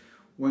like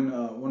when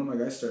one of my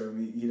guys started with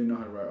me, he didn't know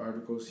how to write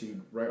articles. He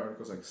would write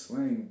articles like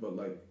slang, but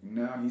like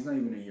now he's not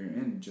even a year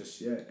in just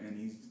yet, and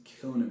he's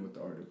killing it with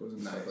the articles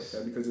and stuff like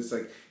that. Because it's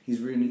like he's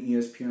reading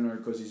ESPN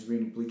articles, he's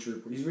reading Bleacher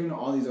Report, he's reading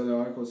all these other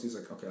articles. He's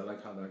like, okay, I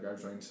like how that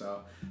guy's writing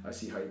style. I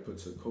see how he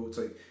puts a quote. It's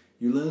like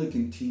you literally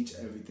can teach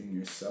everything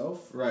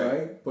yourself,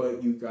 right?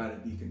 But you gotta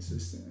be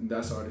consistent, and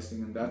that's the hardest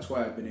thing, and that's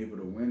why I've been able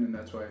to win, and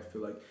that's why I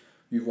feel like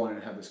you've wanted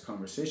to have this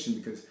conversation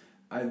because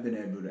I've been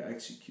able to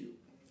execute.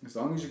 As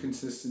long as you're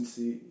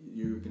consistency,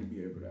 you're gonna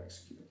be able to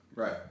execute.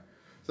 Right.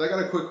 So I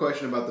got a quick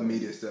question about the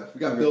media stuff. We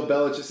got Bill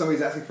Belichick.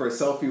 Somebody's asking for a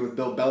selfie with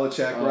Bill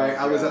Belichick, right?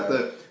 I was at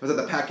the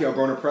Pacquiao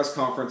Broner press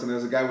conference, and there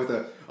was a guy with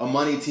a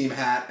money team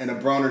hat and a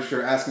Broner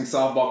shirt asking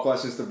softball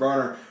questions to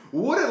Broner.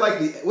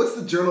 What's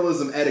the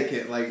journalism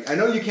etiquette? Like, I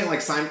know you can't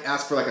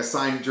ask for like a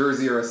signed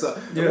jersey or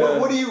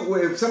what do you,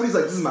 if somebody's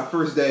like, this is my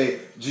first day,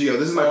 Gio,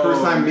 this is my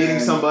first time meeting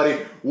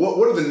somebody,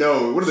 what are the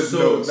notes? What are the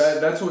notes?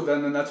 That's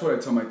what I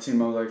tell my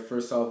team. I was like,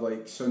 first off,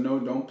 like, so no,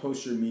 don't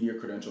post your media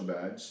credential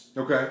badge.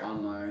 Okay.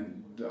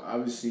 Online.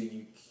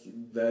 Obviously,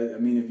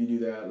 if you do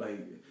that,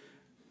 like,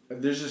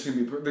 there's just gonna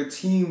be the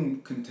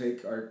team can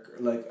take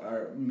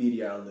our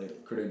media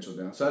outlet credential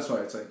down. So that's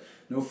why it's like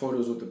no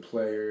photos with the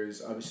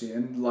players, obviously,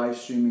 and live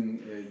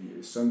streaming.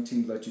 Some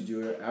teams let you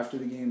do it after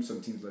the game.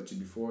 Some teams let you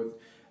before.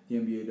 The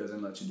NBA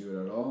doesn't let you do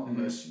it at all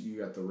unless you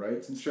got the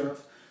rights and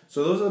stuff.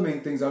 So those are the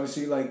main things.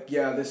 Obviously, like,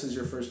 yeah, this is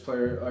your first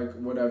player, like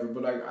whatever.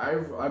 But like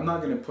I'm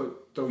not gonna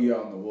throw you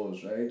out on the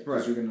wolves, right?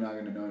 Because you're not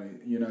gonna know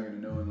you're not gonna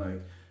know, and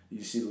like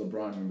you see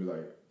LeBron and be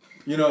like.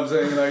 You know what I'm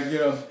saying? Like, you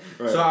know.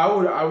 Right. So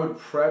I would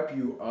prep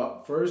you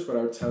up first, but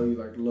I would tell you,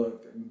 like,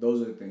 look,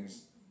 those are the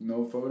things.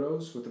 No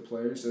photos with the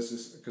players. That's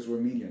just because we're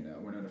media now.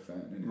 We're not a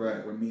fan anymore.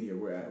 Right. We're media.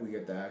 We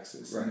get the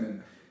access. Right. And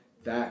then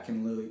that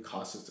can literally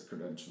cost us the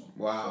credential.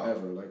 Wow.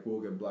 Forever. Like,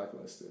 we'll get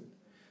blacklisted.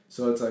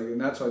 So it's like,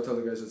 and that's why I tell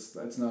the guys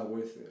it's not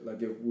worth it.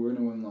 Like, if we're going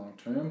to win long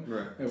term,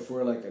 if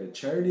we're like at a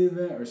charity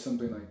event or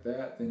something like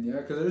that, then yeah.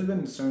 Because there's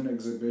been certain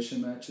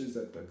exhibition matches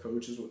that the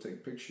coaches will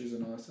take pictures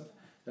and all that stuff.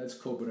 That's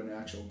cool, but an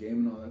actual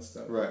game and all that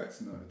stuff,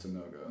 it's a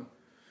no-go.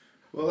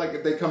 Well, like,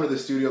 if they come to the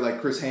studio, like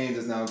Chris Haynes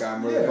is now a guy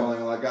I'm really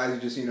following. A lot of guys who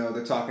just,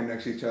 they're talking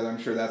next to each other. I'm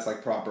sure that's,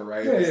 like, proper,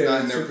 right? Yeah, it's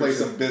not in their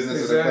place of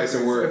business or their place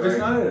of work, If it's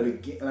not at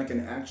a like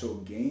an actual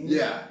game,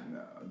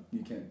 no,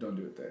 you can't, don't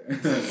do it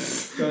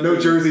there. No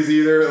jerseys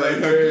either. No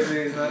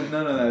jerseys,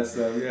 none of that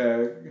stuff,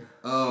 yeah.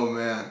 Oh,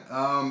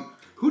 man.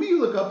 Who do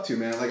you look up to,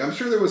 man? Like, I'm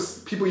sure there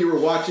was people you were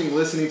watching,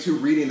 listening to,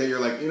 reading that you're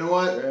like, you know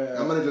what?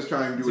 I'm going to just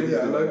try and do what he's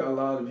doing. I look a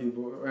lot of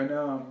people. Right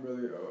now, I'm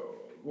really...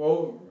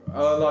 a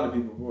lot of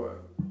people.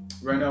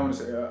 Right now, I want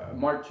to say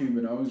Mark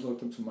Cuban. I always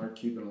looked up to Mark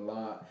Cuban a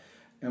lot.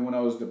 And when I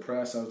was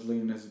depressed, I was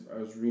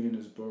reading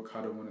his book, How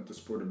to Win at the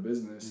Sport of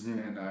Business.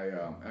 And I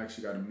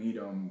actually got to meet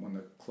him when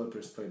the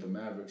Clippers played the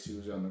Mavericks. He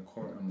was on the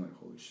court. I'm like,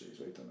 holy shit, he's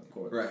right on the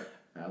court. Right.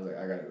 And I was like,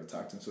 I got to go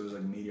talk to him. So there's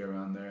like media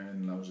around there.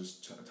 And I was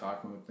just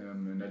talking with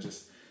them. And I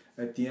just...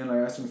 At the end, I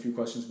asked him a few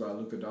questions about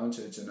Luka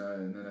Doncic,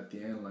 and then at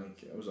the end,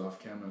 like, I was off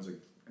camera. I was like,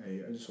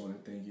 "Hey, I just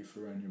want to thank you for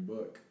writing your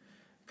book,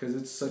 because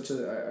it's such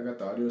a." I got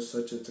the audio. It's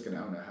like an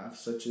hour and a half.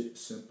 Such a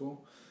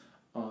simple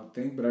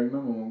thing, but I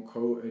remember one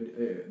quote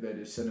that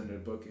it said in the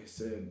book. It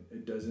said,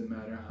 "It doesn't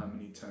matter how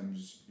many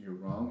times you're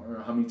wrong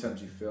or how many times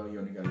you fail. You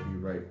only got to be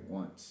right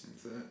once."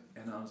 That's it.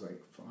 And I was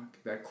like,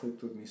 "Fuck!" That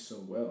clicked with me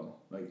so well.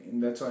 Like,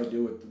 and that's what I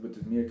do with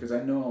the media, because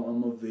I know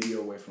I'm a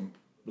video away from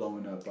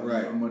blowing up.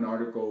 I'm an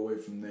article away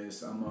from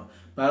this.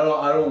 But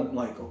I don't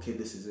like, okay,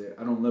 this is it.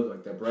 I don't live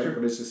like that, right? Sure.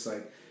 But it's just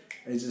like,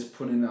 it's just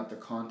putting out the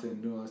content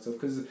and doing all that stuff.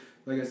 Because,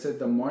 like I said,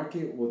 the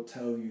market will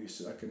tell you.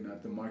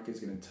 The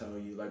market's gonna tell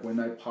you. Like when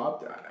I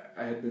popped,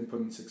 I had been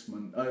putting 6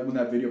 months. When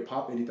that video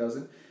popped,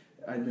 80,000.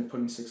 I'd been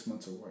putting 6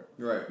 months of work.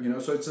 Right.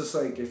 So it's just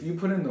like, if you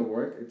put in the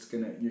work,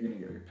 you're gonna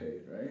get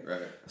paid, right?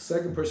 Right. The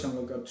second person I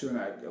look up to and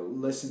I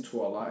listen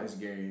to a lot is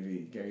Gary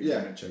Vee. Gary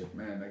Vaynerchuk.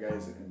 Man, that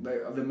guy's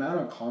like, the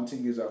amount of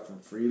content he gives out for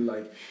free.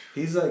 Like,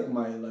 he's like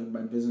my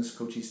business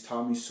coach. He's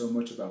taught me so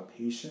much about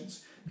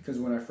patience. Because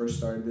when I first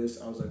started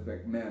this, I was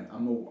like, man,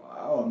 I'm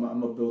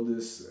gonna build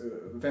this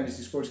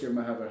fantasy sports game.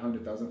 I have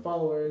 100,000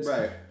 followers,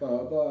 right?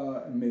 Blah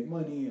blah, and make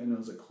money. And I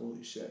was like,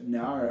 holy shit!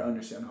 Now I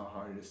understand how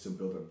hard it is to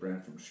build a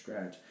brand from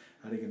scratch,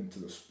 how to get into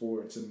the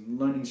sports and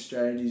learning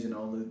strategies and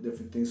all the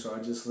different things. So I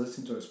just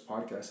listened to his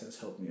podcast has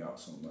helped me out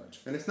so much.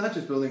 And it's not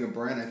just building a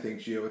brand, I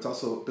think, Gio. It's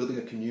also building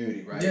a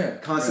community, right? Yeah,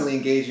 constantly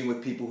engaging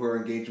with people who are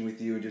engaging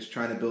with you and just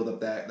trying to build up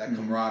that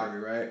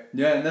camaraderie, right?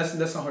 Yeah, and that's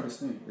the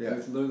hardest thing. Yeah,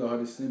 it's literally the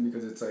hardest thing,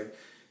 because it's like,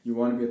 you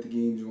want to be at the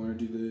games, you want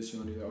to do this, you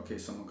want to do that. Okay,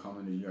 someone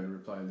commented, you got to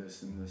reply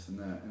this and this and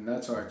that. And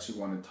that's why I actually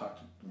want to talk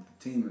with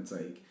the team. It's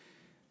like,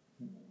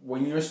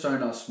 when you're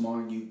starting out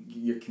small,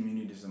 your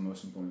community is the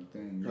most important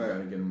thing. You got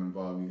to get them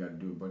involved. You got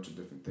to do a bunch of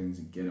different things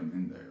and get them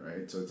in there,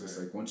 right? So it's just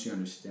like, once you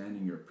understand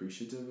and you're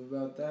appreciative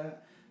about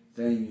that,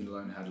 then you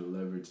learn how to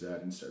leverage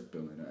that and start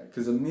building that.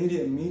 Because the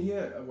media,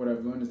 what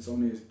I've learned, it's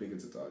only as big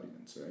as its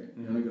audience, right?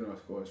 You're only going to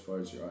go as far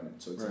as your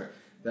audience. So it's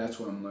that's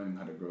what I'm learning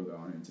how to grow the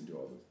audience and do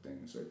all the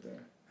things right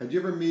there. Have you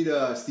ever meet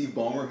Steve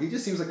Ballmer? He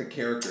just seems like a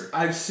character.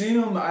 I've seen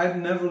him. I've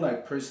never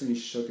like personally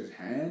shook his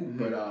hand,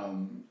 but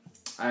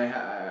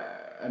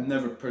I've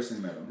never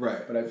personally met him.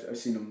 Right. But I've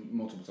seen him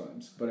multiple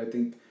times. But I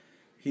think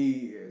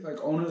he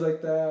like owners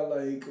like that,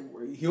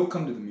 like he'll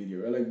come to the media,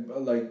 right?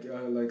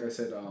 Like I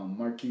said,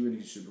 Mark Cuban,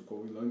 he's super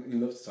cool. He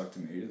loves to talk to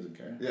me. He doesn't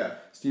care. Yeah.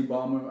 Steve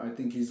Ballmer, I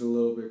think he's a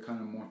little bit kind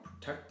of more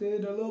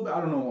protected a little bit.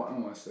 I don't know. I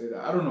don't want to say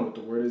that. I don't know what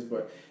the word is,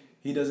 but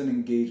he doesn't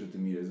engage with the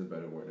media is a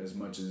better word as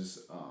much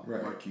as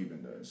Mark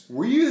Cuban does.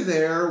 Were you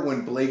there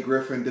when Blake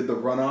Griffin did the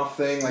runoff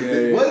thing? Like,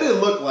 what did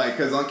it look like?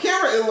 Because on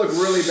camera it looked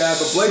really bad,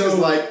 but Blake was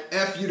like,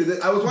 "F you to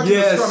this." I was watching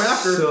the scrum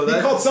after. So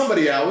he called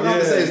somebody out. We don't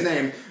have to say his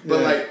name,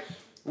 but like,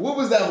 what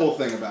was that whole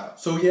thing about?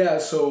 So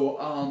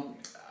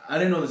I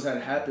didn't know this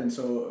had happened.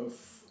 So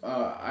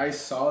I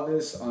saw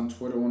this on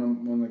Twitter.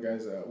 One of the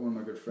guys, one of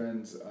my good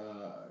friends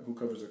who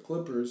covers the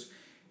Clippers,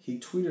 he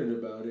tweeted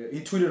about it. He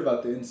tweeted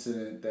about the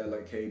incident that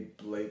like, hey,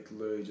 Blake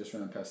literally just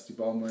ran past Steve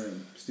Ballmer,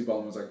 and Steve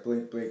Ballmer was like,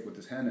 Blake with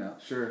his hand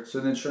out. Sure. So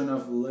then, sure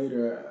enough,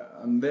 later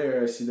I'm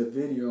there. I see the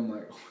video. I'm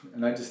like,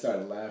 and I just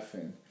started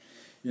laughing.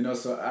 You know,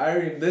 so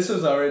this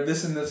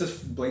is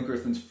Blake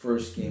Griffin's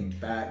first game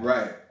back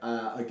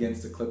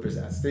against the Clippers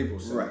at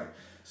Staples Center. Right.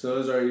 So it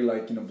was already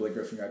like, you know, Blake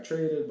Griffin got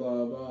traded,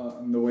 blah blah.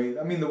 And the way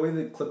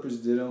the Clippers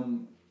did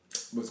him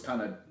was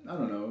kind of, I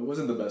don't know, it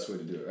wasn't the best way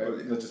to do it, right? Oh,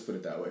 yeah. Let's just put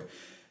it that way.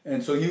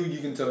 And so you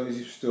can tell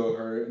he's still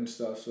hurt and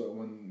stuff. So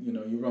when, you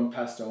know, you run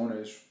past the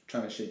owners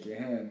trying to shake your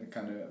hand,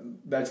 kind of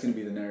that's going to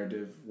be the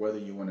narrative whether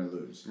you win or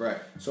lose. Right.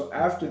 So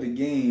after the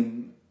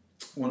game,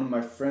 one of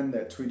my friend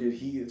that tweeted,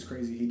 it's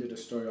crazy, he did a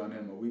story on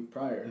him a week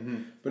prior.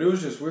 Mm-hmm. But it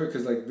was just weird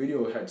because like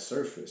video had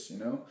surfaced, you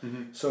know?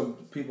 Mm-hmm. So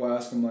people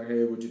ask him like,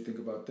 hey, what'd you think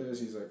about this?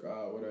 He's like,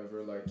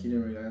 whatever. Like he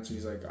didn't really answer.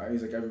 He's like,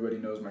 everybody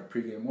knows my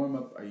pregame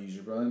warm-up. I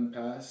usually run,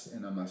 pass,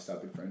 and I'm not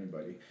stopping for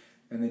anybody.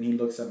 And then he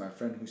looks at my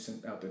friend who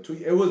sent out the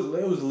tweet. It was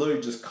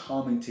literally just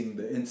commenting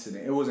the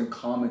incident. It wasn't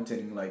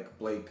commenting like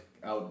Blake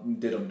out and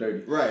did him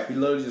dirty. Right. He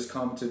literally just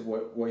commented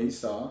what he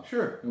saw.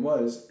 Sure. It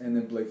was. And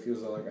then Blake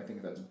was like, I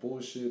think that's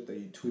bullshit that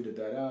you tweeted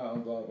that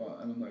out, blah, blah.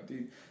 And I'm like,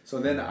 dude. So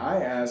then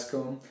I asked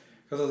him,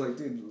 because I was like,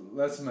 dude,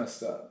 that's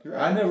messed up.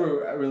 Right. I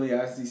never really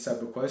asked these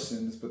type of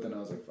questions, but then I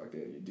was like, fuck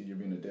it, dude, you're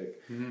being a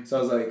dick. Mm-hmm. So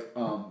I was like,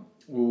 well,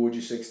 would you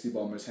shake Steve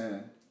Ballmer's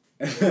hand?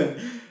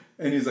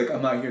 And he's like,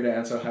 I'm not here to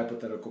answer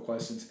hypothetical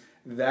questions.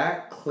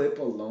 That clip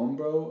alone,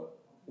 bro,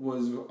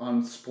 was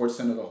on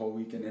SportsCenter the whole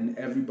weekend, and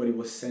everybody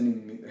was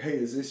sending me, hey,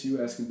 is this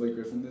you? Asking Blake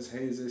Griffin this.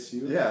 Hey, is this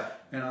you? Yeah.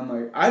 And I'm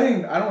like, I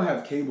don't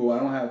have cable.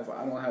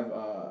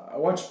 I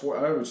watch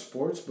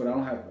sports, but I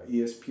don't have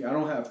ESPN. I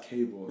don't have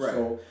cable. Right.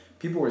 So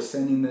people were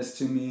sending this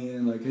to me,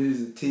 and like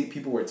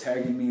people were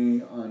tagging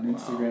me on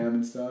Instagram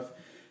and stuff.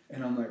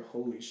 And I'm like,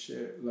 holy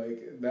shit.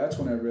 Like, that's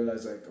when I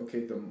realized, like,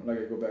 okay, I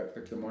go back,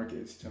 like, the market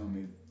is telling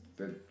me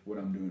that what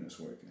I'm doing is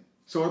working.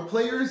 So are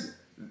players...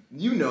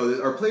 You know this.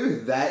 Are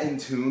players that in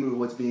tune with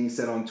what's being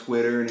said on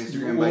Twitter and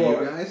Instagram by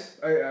you guys?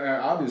 I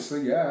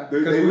obviously, yeah.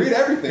 They read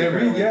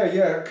everything.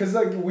 Yeah. Because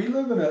like we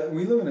live in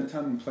a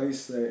time and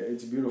place that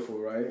it's beautiful,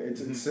 right?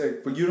 It's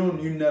sick, but you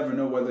never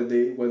know whether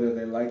they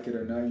like it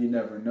or not. You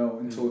never know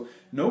until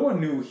no one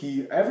knew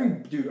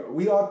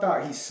we all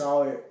thought he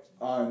saw it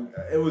on.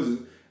 It was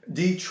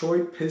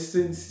Detroit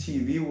Pistons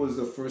TV was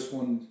the first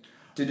one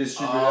to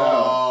distribute it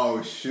out.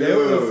 Oh shoot! They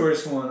were the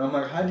first one. I'm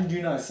like, how did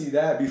you not see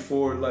that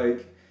before?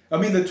 Like. I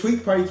mean, the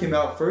tweet probably came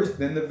out first,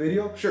 then the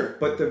video. Sure.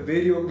 But the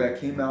video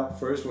that came out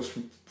first was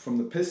from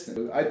the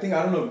Pistons. I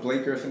don't know if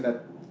Blake Griffin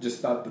that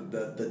just thought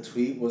the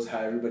tweet was how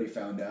everybody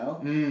found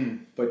out.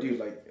 Mm. But dude,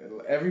 like,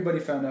 everybody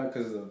found out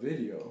because of the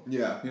video.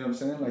 Yeah. You know what I'm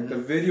saying? Like, the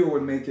video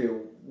would make it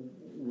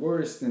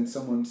worse than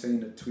someone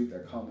saying a tweet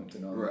that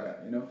commented on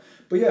that, you know?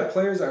 But yeah,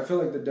 players, I feel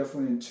like they're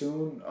definitely in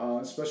tune,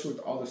 especially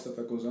with all the stuff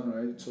that goes on,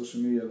 right? Social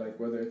media, like,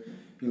 whether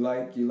you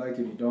like it,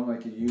 you don't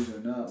like it, you use it or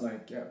not,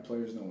 like, yeah,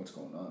 players know what's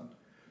going on.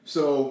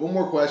 So, one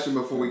more question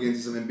before we get into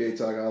some NBA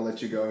talk. I'll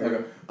let you go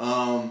here.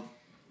 Okay.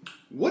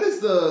 What is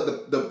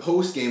the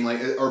post game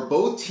like? Are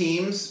both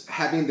teams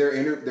having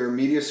their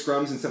media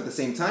scrums and stuff at the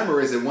same time,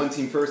 or is it one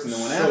team first and then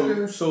one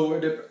after? So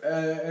it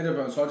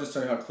depends. So I'll just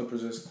tell you how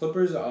Clippers is.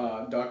 Clippers,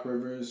 Doc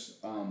Rivers,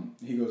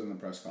 he goes in the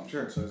press conference.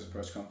 Sure. So there's a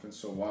press conference.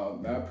 So while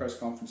that press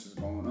conference is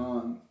going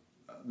on,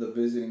 the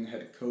visiting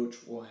head coach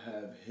will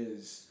have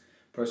his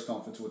press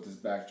conference with his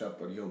backdrop,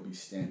 but he'll be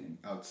standing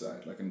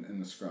outside, like in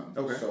the scrum.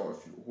 Okay. So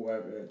if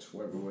whether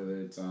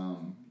it's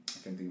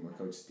I can't think of a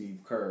coach,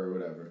 Steve Kerr or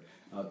whatever,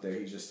 out there,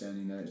 he's just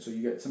standing there. So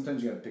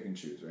sometimes you got to pick and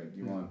choose, right? Do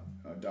you want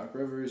Doc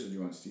Rivers or do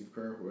you want Steve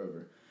Kerr,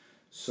 whoever?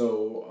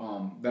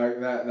 So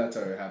that's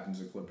how it happens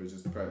with Clippers.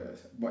 Is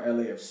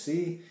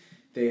LAFC,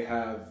 they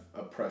have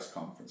a press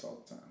conference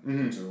all the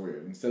time, which is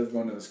weird. Instead of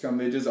going to the scrum,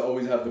 they just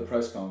always have the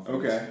press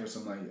conference. Okay. Or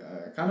something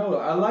like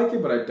I like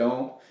it, but I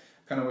don't.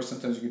 Kind of wish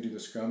sometimes you could do the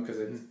scrum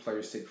because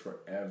players take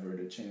forever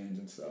to change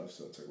and stuff,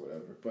 so it's like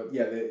whatever. But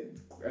yeah,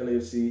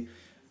 LAFC,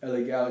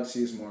 LA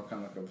Galaxy is more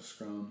kind of like a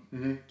scrum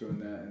doing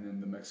that, and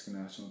then the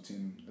Mexican national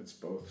team, it's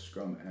both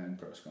scrum and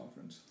press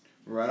conference.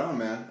 Right on,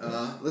 man.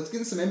 Let's get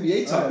into some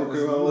NBA talk. Right,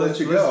 Let's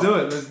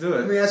do it.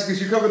 Let me ask you,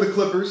 because you cover the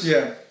Clippers.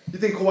 Yeah. You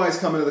think Kawhi's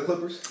coming to the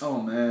Clippers?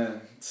 Oh,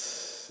 man.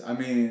 I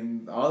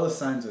mean, all the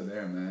signs are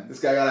there, man. This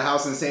guy got a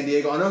house in San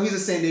Diego. I know he's a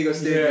San Diego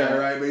State guy,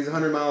 right? But he's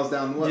 100 miles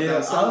down.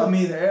 I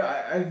mean,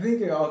 I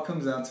think it all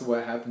comes down to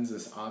what happens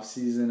this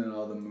offseason and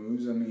all the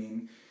moves. I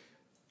mean,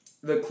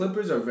 the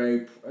Clippers are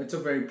it's a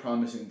very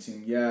promising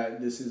team. Yeah,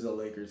 this is a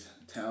Lakers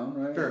town,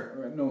 right?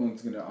 Sure. No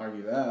one's going to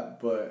argue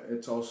that. But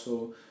it's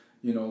also,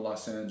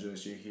 Los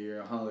Angeles, you're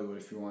here, Hollywood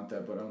if you want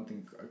that. But I don't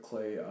think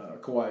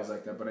Kawhi is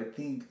like that. But I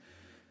think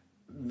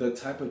the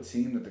type of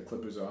team that the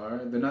Clippers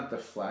are, they're not the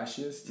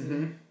flashiest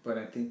team, but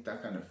I think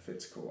that kind of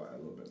fits Kawhi a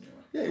little bit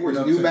more. Yeah, he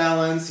wears New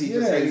Balance. He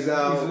just hangs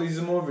out.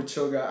 He's more of a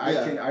chill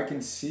guy. I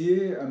can see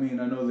it. I mean,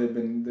 I know there've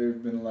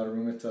been a lot of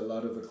rumors. A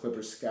lot of the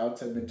Clippers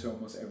scouts have been to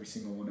almost every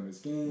single one of his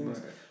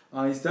games.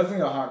 Right. He's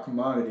definitely a hot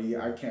commodity.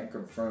 I can't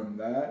confirm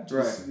that.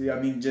 Just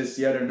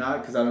yet or not,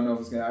 because I don't know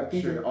if it's gonna. I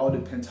think it all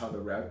depends how the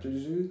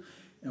Raptors do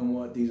and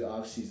what these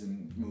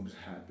offseason moves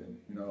happen.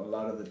 A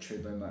lot of the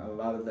trade line, a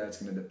lot of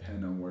that's going to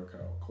depend on where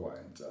Kawhi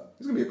ends up.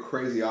 It's going to be a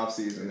crazy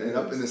offseason. And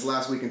up in this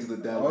last week into the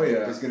deadline, oh,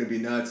 yeah. It's going to be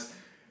nuts.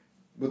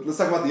 But let's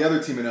talk about the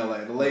other team in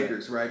LA, the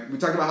Lakers, right? We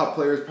talked about how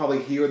players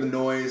probably hear the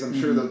noise. I'm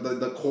sure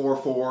the core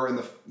four and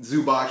the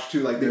Zubac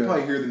too, they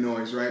probably hear the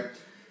noise, right?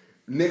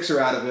 Knicks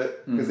are out of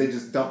it because they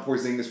just dumped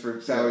Porzingis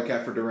for salary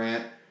cap for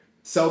Durant.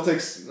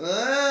 Celtics,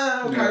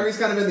 Kyrie's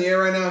kind of in the air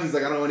right now. He's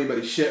like, I don't know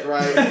anybody's shit,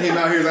 right? He came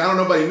out here, he's like, I don't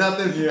know anybody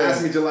nothing.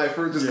 Asked me July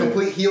 1st, just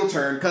complete heel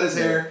turn, cut his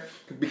hair,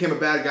 became a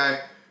bad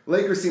guy.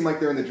 Lakers seem like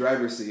they're in the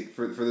driver's seat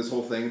for this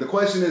whole thing. The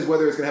question is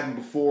whether it's going to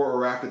happen before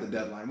or after the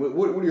deadline.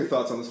 What are your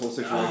thoughts on this whole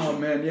situation? Oh,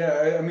 man,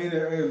 yeah. I mean,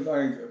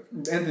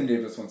 Anthony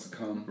Davis wants to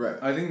come. Right.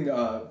 I think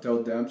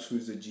Dell Demps,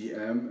 who's the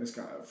GM, is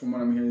from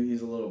what I'm hearing,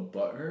 he's a little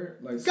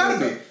butthurt.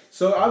 Gotta be.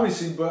 So,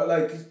 obviously,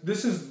 but,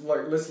 this is,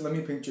 let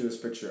me paint you this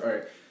picture. All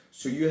right.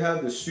 So you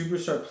have the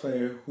superstar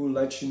player who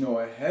lets you know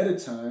ahead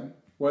of time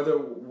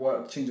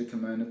what change of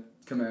command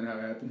how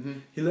it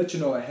happened. He lets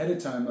you know ahead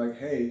of time,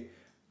 hey,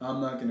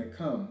 I'm not gonna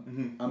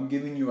come. I'm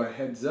giving you a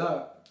heads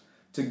up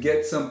to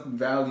get some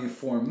value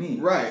for me.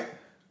 Right.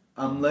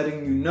 I'm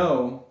letting you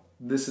know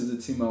this is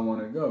the team I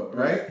want to go.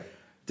 Right.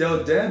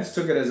 Dell Demps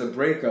took it as a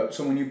breakup.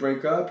 So when you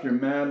break up, you're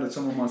mad that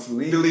someone wants to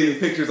leave. Deleting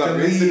pictures off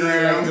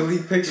Instagram.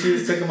 Delete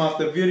pictures, take them off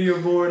the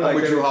video board. I'm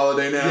with Drew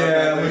Holiday now.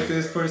 Yeah, I'm with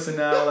this person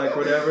now,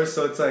 whatever.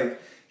 So it's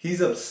he's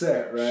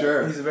upset, right?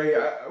 Sure. He's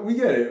we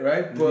get it,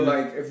 right?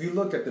 But if you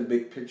look at the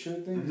big picture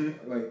thing,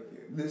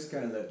 this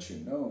guy let you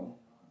know.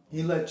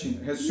 He let you,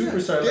 his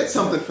superstar. Get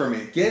something for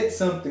me. Get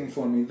something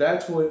for me.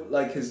 That's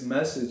what his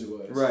message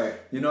was. Right.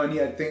 And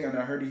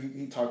I heard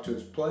he talked to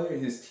his player,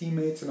 his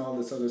teammates, and all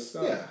this other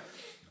stuff. Yeah.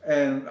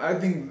 And I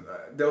think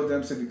Dell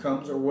Demps, if he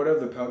comes, or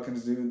whatever the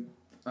Pelicans do,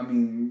 I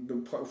mean,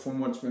 from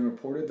what's been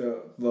reported,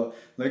 the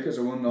Lakers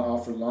are willing to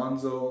offer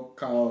Lonzo,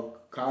 Kyle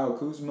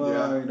Kuzma,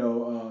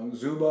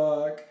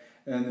 Zubac,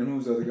 and then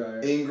who's the other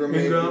guy? Ingram,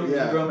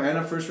 and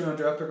a first round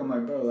draft pick. I'm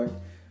like, bro,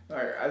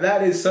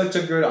 that is such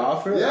a good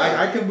offer.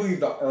 Yeah. I can believe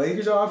the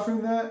Lakers are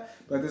offering that,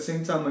 but at the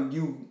same time,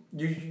 you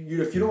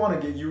if you don't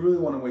want to you really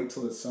want to wait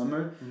till the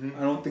summer.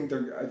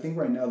 I think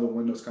right now the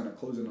window's kind of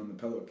closing on the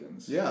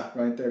Pelicans. Yeah.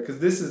 Right there, because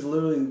this is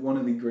literally one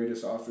of the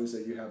greatest offers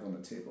that you have on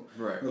the table.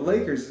 Right. The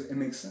Lakers, it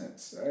makes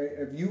sense. Right?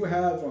 If you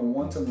have a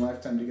once in a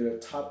lifetime to get a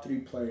top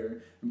 3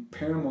 player and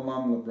pair him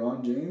along with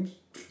LeBron James,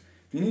 if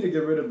you need to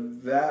get rid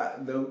of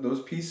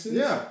those pieces.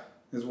 Yeah.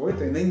 It's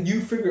worth it. And then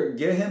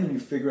get him and you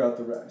figure out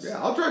the rest.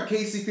 Yeah, I'll drive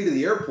KCP to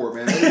the airport,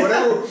 man.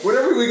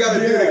 Whatever we got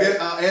to do to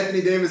get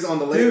Anthony Davis on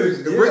the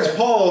Lakers. Dude, Rich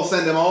Paul will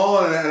send them all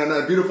on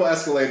a beautiful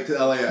Escalade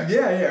to LAX.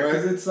 Yeah,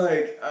 because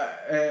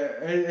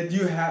it's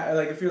you have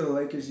if you're the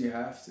Lakers, you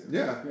have to.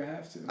 Yeah, you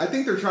have to. I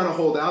think they're trying to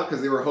hold out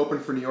because they were hoping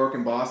for New York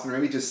and Boston, or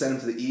maybe just send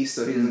him to the East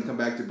so he doesn't come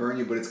back to burn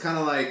you. But it's kind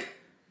of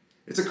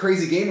it's a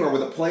crazy game where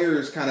the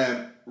players kind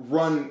of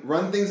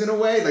run things in a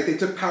way they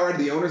took power out of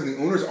the owners, and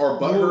the owners are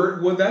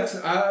butthurt. Well, that's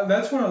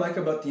what I like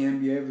about the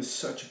NBA. It's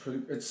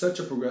such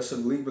a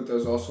progressive league, but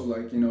there's also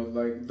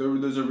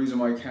there's a reason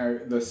why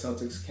the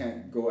Celtics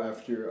can't go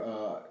after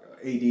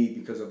AD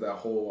because of that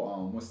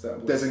whole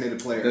designated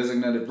player.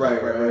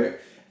 Right.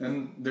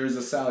 And there's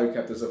a salary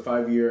cap. There's a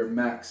 5-year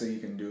max that you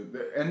can do.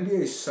 The NBA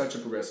is such a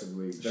progressive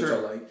league. That's what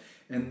I like.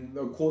 And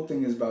the cool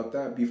thing is about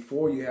that,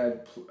 before you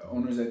had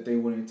owners that they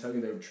wouldn't tell you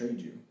they would trade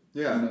you.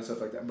 Yeah.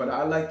 Stuff like that. But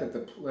I like that the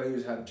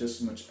players have just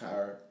as much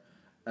power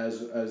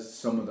as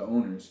some of the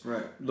owners.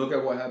 Right. Look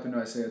at what happened to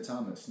Isaiah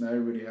Thomas. Now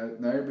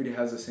everybody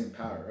has the same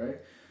power, right?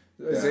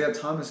 Yeah. Isaiah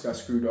Thomas got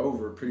screwed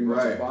over pretty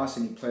much in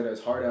Boston. He played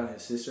his heart out.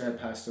 His sister had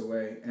passed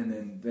away, and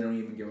then they don't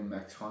even give him a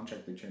max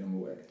contract. They trade him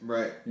away.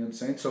 Right. You know what I'm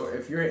saying? So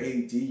if you're AD,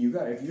 if you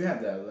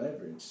have that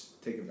leverage,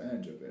 take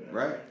advantage of it.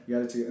 Right. You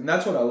got to take it, and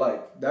that's what I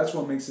like. That's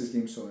what makes this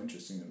game so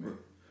interesting to me.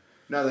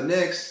 Now the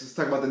Knicks. Let's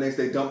talk about the Knicks.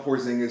 They dumped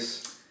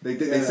Porzingis.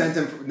 They sent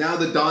him. Now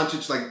the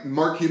Doncic, like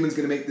Mark Cuban's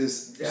going to make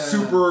this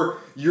super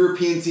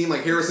European team,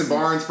 like Harrison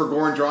Barnes for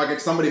Goran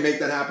Dragic. Somebody make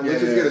that happen.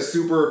 Let's just get a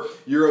super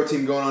Euro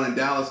team going on in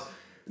Dallas.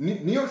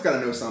 New York's got to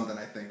know something,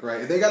 I think,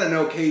 right? They got to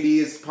know KD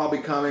is probably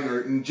coming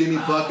or Jimmy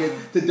Bucket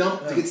to get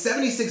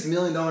 $76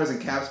 million in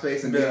cap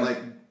space and be like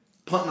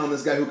punting on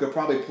this guy who could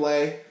probably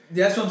play.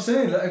 Yeah, that's what I'm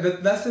saying.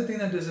 That's the thing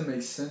that doesn't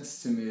make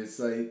sense to me. It's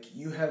like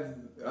you have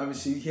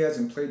obviously he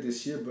hasn't played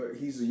this year, but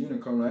he's a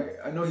unicorn, right?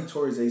 I know he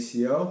tore his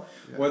ACL.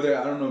 Yeah. Whether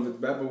I don't know if it's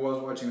bad, but while I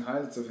was watching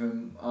highlights of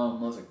him, I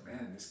was like,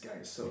 man, this guy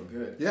is so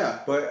good. Yeah.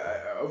 But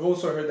I've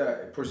also heard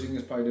that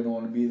Porzingis probably didn't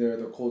want to be there.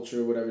 The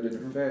culture, whatever,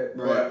 didn't fit.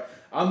 Right. But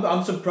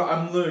I'm surprised.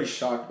 I'm literally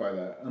shocked by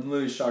that. I'm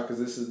literally shocked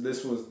because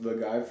this was the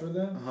guy for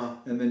them,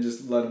 and then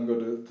just let him go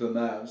to the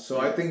Mavs.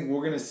 So I think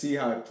we're gonna see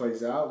how it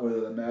plays out, whether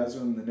the Mavs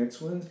win and the Knicks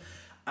wins.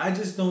 I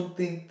just don't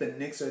think the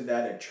Knicks are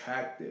that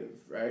attractive,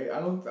 right? I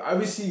don't.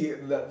 Obviously,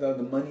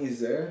 the money is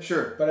there.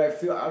 Sure. But I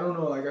don't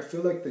know. Like I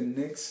feel like the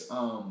Knicks.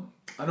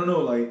 I don't know.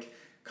 Like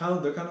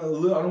they're kind of a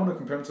little. I don't want to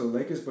compare them to the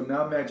Lakers, but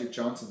now Magic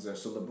Johnson's there,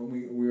 so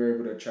we were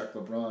able to attract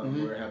LeBron.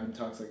 Mm-hmm. We were having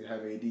talks like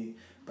have AD,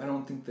 but I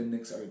don't think the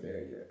Knicks are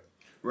there yet.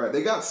 Right,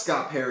 they got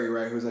Scott Perry,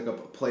 right, who's like a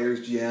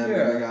players GM,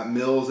 and they got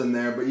Mills in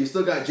there, but you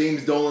still got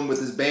James Dolan with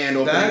his band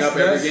opening up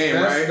every game,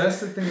 right? That's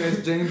the thing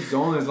is James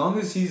Dolan, as long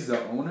as he's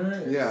the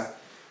owner,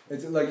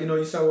 it's like,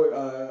 you saw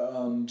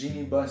what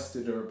Jeannie Buss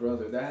did to her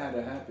brother. That had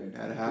to happen.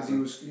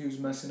 Because he was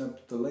messing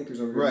up the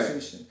Lakers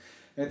organization.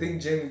 Right. I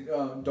think James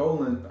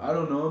Dolan, I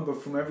don't know him,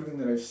 but from everything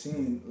that I've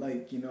seen,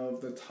 like,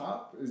 if the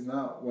top is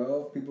not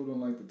well, if people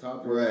don't like the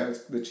top, or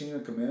the chain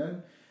of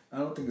command, I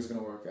don't think it's going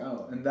to work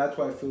out. And that's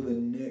why I feel the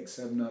Knicks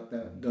have not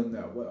done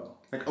that well.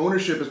 Like,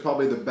 ownership is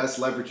probably the best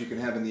leverage you can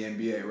have in the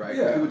NBA, right?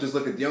 Yeah. People just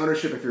look at the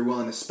ownership, if you're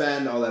willing to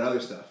spend, all that other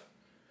stuff.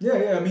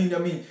 Yeah. I mean,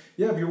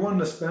 if you're willing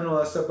to spend all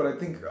that stuff, but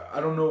I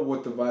don't know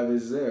what the vibe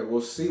is there.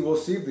 We'll see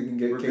if they can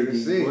get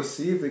KD. We'll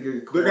see if they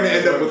get. They're going to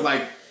end up with,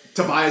 like,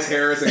 Tobias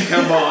Harris and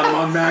Kemba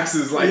on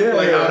Max's, like how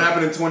it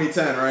happened in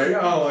 2010, right? Yeah,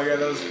 oh my God,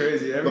 that was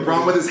crazy.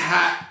 LeBron with his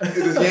hat,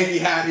 his Yankee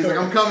hat. He's like,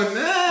 I'm coming.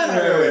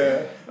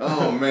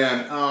 Oh,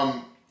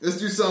 man. Let's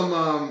do some.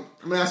 I'm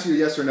going to ask you a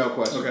yes or no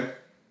question. Okay.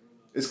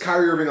 Is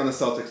Kyrie Irving on the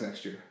Celtics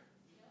next year?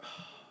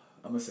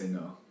 I'm going to say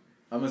no.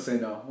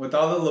 With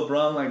all the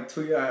LeBron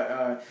tweet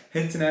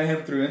hinting at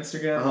him through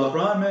Instagram,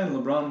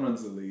 LeBron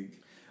runs the league.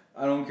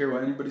 I don't care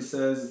what anybody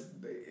says,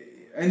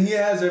 and he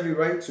has every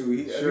right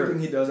to. Everything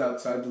he does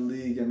outside the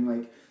league,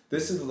 and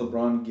this is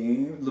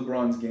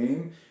LeBron's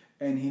game,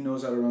 and he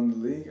knows how to run the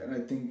league. And I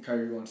think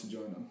Kyrie wants to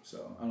join him,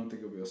 so I don't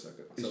think he'll be a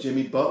second. Is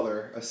Jimmy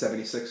Butler a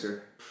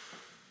 76er?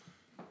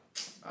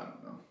 I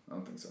don't know. I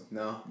don't think so.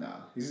 No.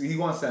 He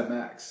wants that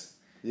max.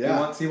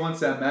 Yeah. He wants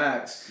that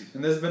max.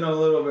 And there's been a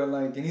little bit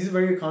and he's a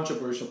very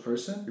controversial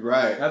person.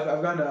 Right.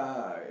 I've gotten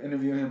to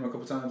interview him a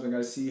couple times. I got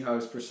to see how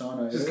his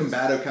persona is. Just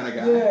combative kind of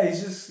guy. Yeah,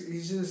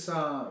 he's just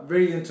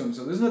very into him.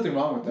 So there's nothing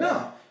wrong with that.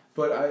 No.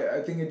 But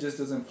I think it just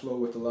doesn't flow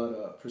with a lot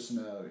of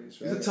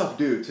personalities. Right? He's a tough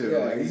dude too.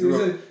 Yeah, he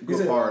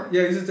grew up hard.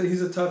 Yeah,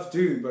 he's a tough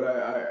dude. But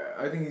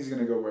I think he's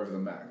gonna go where the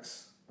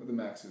max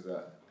is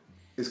at.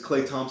 Is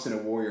Klay Thompson a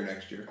Warrior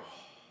next year? Oh,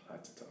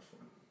 that's a tough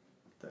one.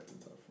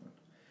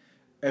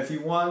 If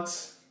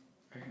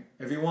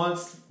he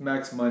wants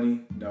max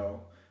money,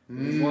 no. If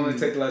he's willing to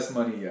take less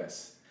money,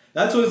 yes.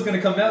 That's what it's going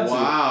to come down to.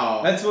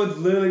 Wow. That's what it's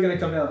literally going to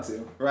come down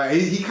to. Right.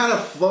 He kind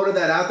of floated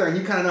that out there, and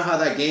you kind of know how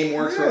that game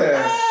works. Yeah.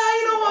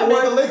 You know what?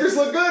 Man, the Lakers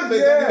look good. They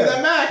give me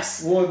that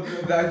max. Well,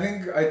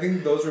 I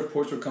think those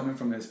reports were coming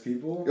from his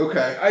people.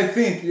 Okay.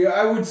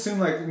 I would assume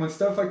when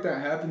stuff like that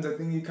happens, I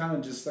think you kind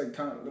of just the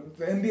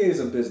NBA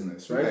is a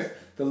business, right?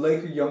 The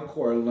Laker young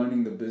core are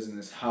learning the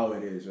business how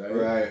it is, right?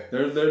 Right.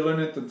 They're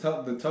learning it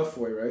the tough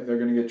way, right? They're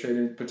gonna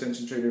get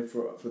potentially traded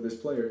for this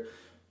player.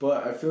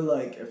 But I feel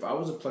like if I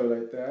was a player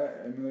like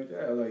that, I'd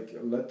be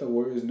let the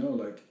Warriors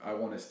know, I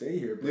want to stay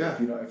here. But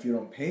if you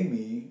don't pay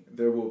me,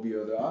 there will be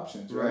other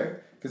options, right?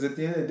 Because at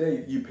the end of the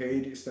day, you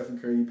paid Stephen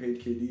Curry, you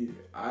paid KD.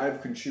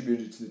 I've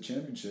contributed to the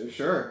championship.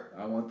 Sure.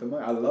 I want the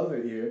money. I love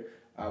it here.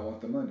 I want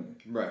the money.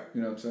 Right.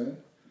 You know what I'm saying?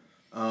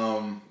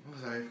 What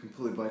was I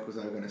completely blank? What was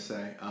I going to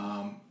say?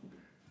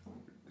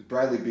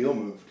 Bradley Beal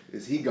moved.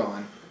 Is he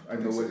gone? I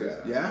think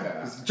so,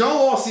 yeah. John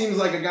Wall seems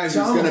like a guy who's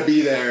going to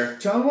be there.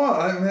 John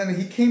Wall,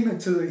 he came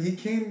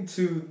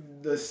to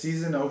the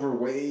season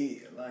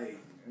overweight,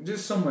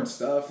 just so much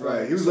stuff.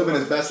 Right. He was living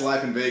his best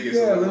life in Vegas.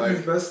 Yeah, living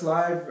his best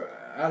life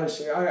out of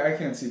shape. I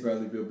can't see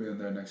Bradley Beal being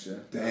there next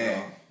year.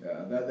 Dang.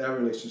 Yeah, that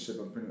relationship,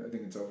 I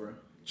think it's over.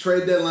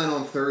 Trade deadline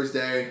on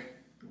Thursday.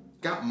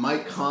 Got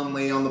Mike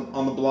Conley on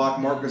the block,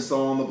 Marc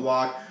Gasol on the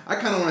block. I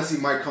kind of want to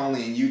see Mike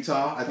Conley in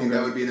Utah. I think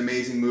that would be an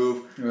amazing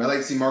move. Right. I'd like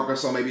to see Marc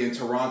Gasol maybe in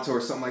Toronto or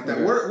something like that.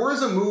 Okay.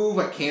 Where's a move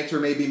like Cantor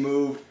maybe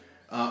moved?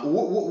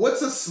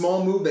 What's a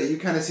small move that you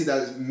kind of see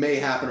that may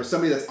happen, or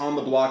somebody that's on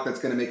the block that's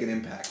going to make an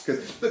impact?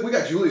 Because look, we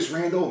got Julius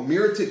Randle,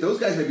 Mirotic, those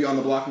guys may be on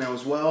the block now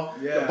as well.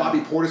 Yeah.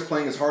 Bobby Portis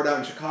playing his heart out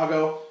in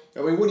Chicago.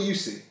 I mean, what do you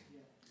see?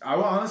 I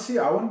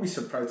wouldn't be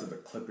surprised if the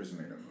Clippers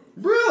made a move.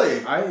 Really?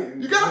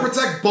 You gotta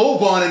protect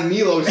Boban and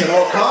Milos at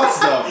all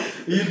costs, though.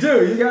 You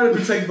do. You got to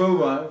protect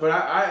Boban.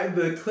 But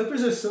the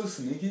Clippers are so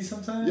sneaky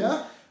sometimes.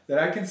 Yeah. That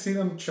I can see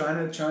them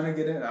trying to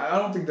get in. I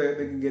don't think that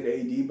they can get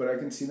AD, but I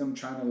can see them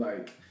trying to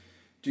like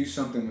do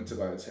something with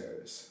Tobias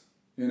Harris.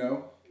 You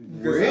know?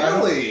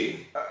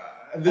 Really?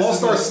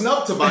 All-star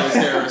snub Tobias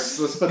Harris.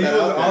 Let's put that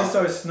out there.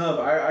 All-star snub.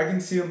 I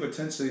can see them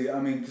potentially. I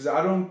mean, because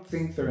I don't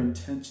think their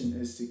intention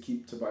is to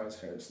keep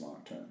Tobias Harris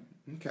long term.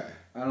 Okay.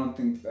 I don't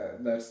think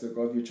that's the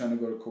goal. If you're trying to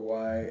go to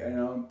Kawhi,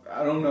 and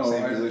I don't know.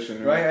 Same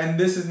position, right? And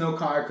this is no.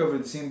 I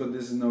covered the team, but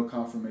this is no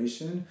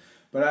confirmation.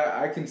 But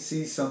I can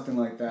see something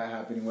like that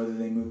happening. Whether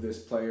they move this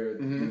player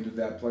into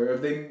that player,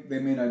 if they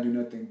may not do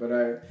nothing. But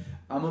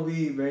I'm gonna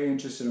be very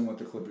interested in what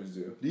the Clippers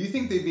do. Do you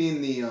think they'd be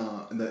in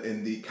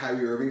the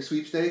Kyrie Irving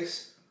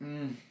sweepstakes?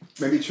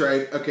 Maybe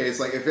trade. Okay, it's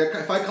like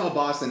if I call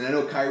Boston, and I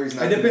know Kyrie's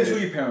not. It depends who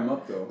you pair him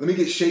up though. Let me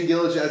get Shai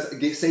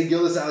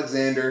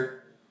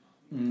Gilgeous-Alexander,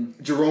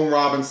 Jerome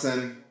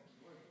Robinson,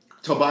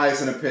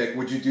 Tobias, and a pick.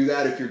 Would you do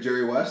that if you're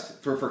Jerry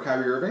West for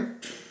Kyrie Irving?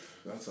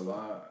 That's a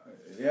lot.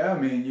 Yeah, I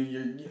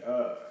mean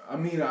I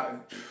mean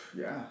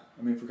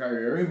for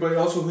Kyrie Irving, but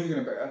also who you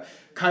gonna pick?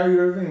 Kyrie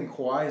Irving and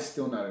Kawhi is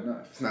still not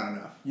enough. It's not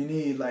enough. You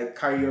need like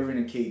Kyrie Irving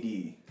and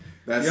KD.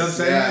 That's, you know what I'm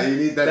saying? Yeah, you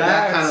need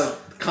that kind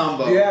of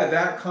combo. Yeah,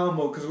 that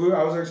combo. Because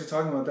I was actually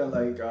talking about that,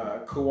 like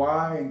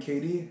Kawhi and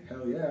KD.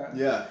 Hell yeah.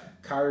 Yeah.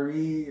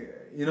 Kyrie.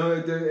 You know,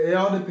 it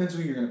all depends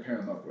who you're gonna pair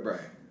him up with.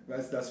 Right.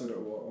 That's what it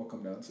will all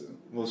come down to.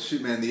 Well,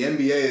 shoot, man, the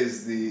NBA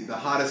is the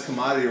hottest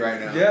commodity right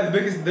now. Yeah, the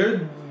biggest.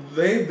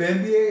 The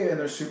NBA and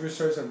their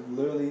superstars have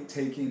literally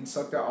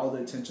sucked out all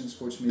the attention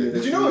sports media.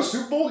 Did you know a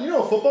Super Bowl? You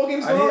know a football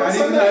game's going on I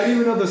didn't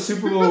even know the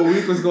Super Bowl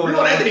week was going on. You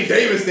know what Anthony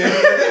Davis did.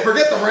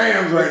 Forget the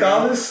Rams right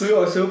now. This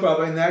soap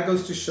opera, and that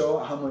goes to show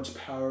how much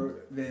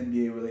power the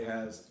NBA really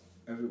has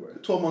everywhere.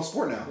 12-month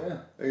sport now. Yeah.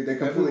 They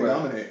completely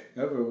dominate.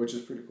 Everywhere, which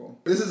is pretty cool.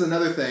 This is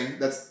another thing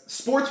that's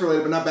sports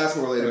related, but not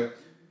basketball related. Okay.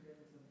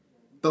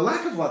 The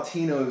lack of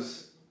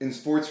Latinos in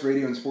sports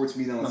radio and sports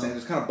media in Los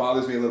Angeles kind of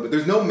bothers me a little bit.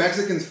 There's no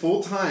Mexicans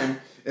full-time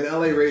in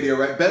LA radio,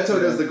 right? Beto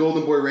does the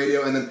Golden Boy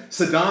radio, and then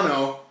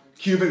Sedano,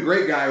 Cuban,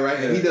 great guy, right?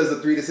 And he does the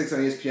 3 to 6 on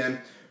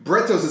ESPN.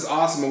 Bretos is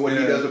awesome at what he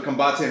does with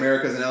Combate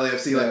Americas and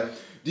LAFC. Like,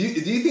 do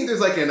you think there's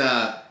like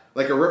a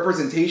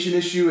representation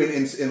issue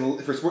in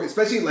for sport,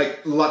 especially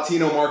like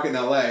Latino market in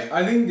LA?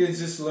 I think it's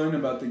just learn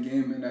about the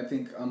game, and I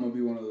think I'm gonna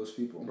be one of those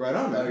people. Right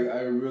on, man.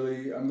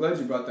 I'm glad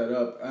you brought that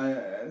up.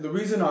 The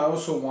reason I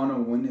also want to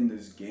win in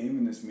this game,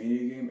 in this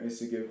media game, is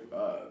to give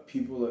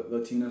people,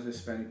 Latinos,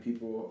 Hispanic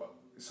people,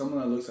 someone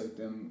that looks like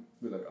them,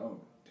 be like, oh,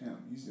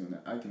 damn, he's doing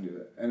that. I can do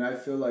that. And I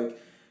feel like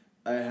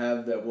I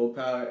have that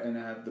willpower and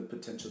I have the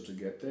potential to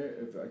get there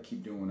if I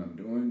keep doing what I'm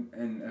doing.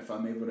 And if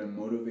I'm able to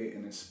motivate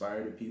and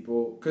inspire the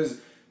people.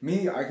 Because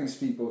me, I can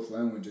speak both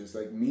languages.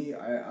 Like me,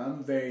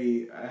 I'm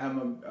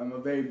a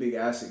very big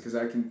asset because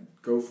I can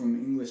go from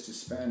English to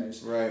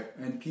Spanish. Right.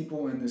 And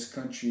people in this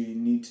country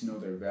need to know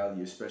their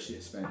value, especially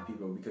Hispanic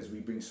people, because we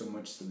bring so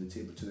much to the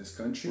table to this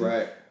country.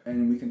 Right.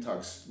 And we can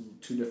talk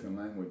 2 different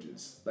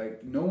languages.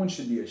 Like, no one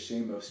should be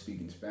ashamed of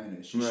speaking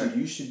Spanish.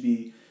 You should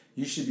be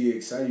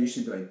excited. You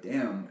should be like,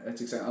 damn, that's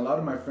exciting. A lot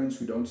of my friends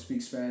who don't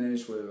speak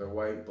Spanish, whether they're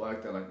white,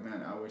 black, they're like,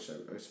 man, I wish I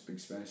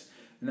speak Spanish.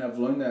 And I've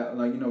learned that,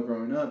 like,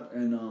 growing up.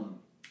 And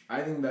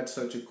I think that's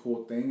such a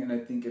cool thing. And I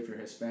think if you're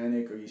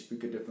Hispanic or you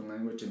speak a different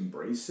language,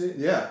 embrace it.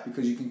 Yeah.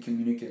 Because you can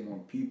communicate more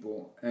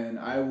people. And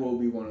I will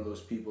be one of those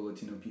people,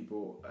 Latino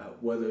people,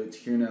 whether it's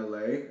here in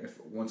LA,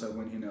 once I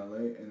win here in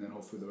LA, and then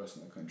hopefully the rest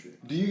of the country.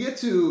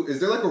 Is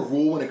there like a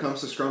rule when it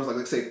comes to scrums? Like,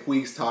 let's say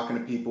Puig's talking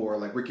to people or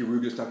like Ricky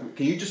Rubio's talking.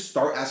 Can you just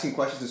start asking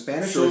questions in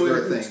Spanish, or is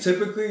there a thing? It's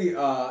typically,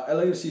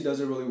 LAFC does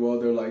it really well.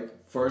 They're like,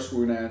 first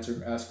we're going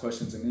to ask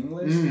questions in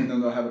English, and then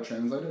they'll have a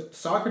translator.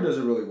 Soccer does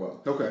it really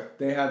well. Okay.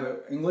 They have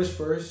English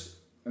first,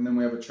 and then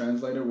we have a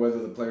translator, whether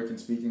the player can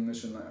speak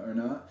English or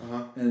not,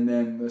 and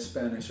then the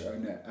Spanish are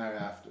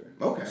after.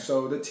 Okay.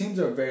 So the teams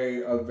are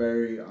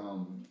very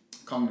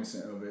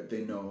cognizant of it.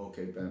 They know,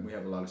 okay, Ben, we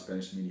have a lot of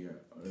Spanish media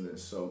or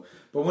this. So,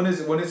 but when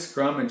it's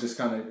scrum, it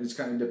kind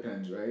of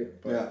depends,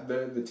 right? But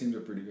the teams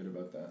are pretty good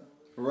about that.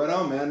 Right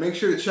on, man. Make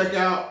sure to check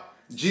out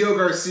Gio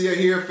Garcia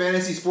here,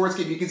 Fantasy Sports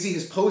Game. You can see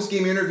his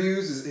post-game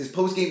interviews, his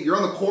post-game. You're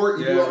on the court.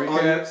 You do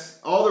recaps.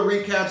 All the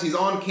recaps. He's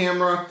on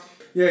camera.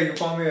 Yeah, you can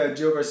follow me at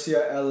Gio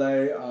Garcia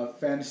LA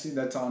Fantasy.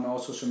 That's on all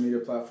social media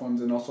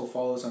platforms. And also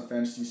follow us on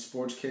Fantasy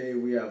Sports K.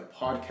 We have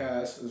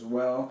podcasts as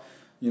well.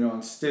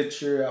 On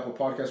Stitcher, Apple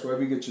Podcasts,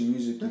 wherever you get your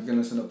music, you can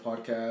listen to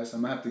podcasts.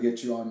 I'm going to have to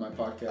get you on my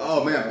podcast.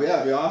 Oh, man.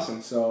 Yeah, it'd be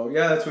awesome. So,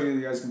 yeah, that's where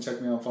you guys can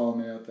check me out. Follow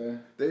me out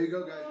there. There you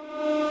go,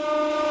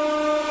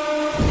 guys.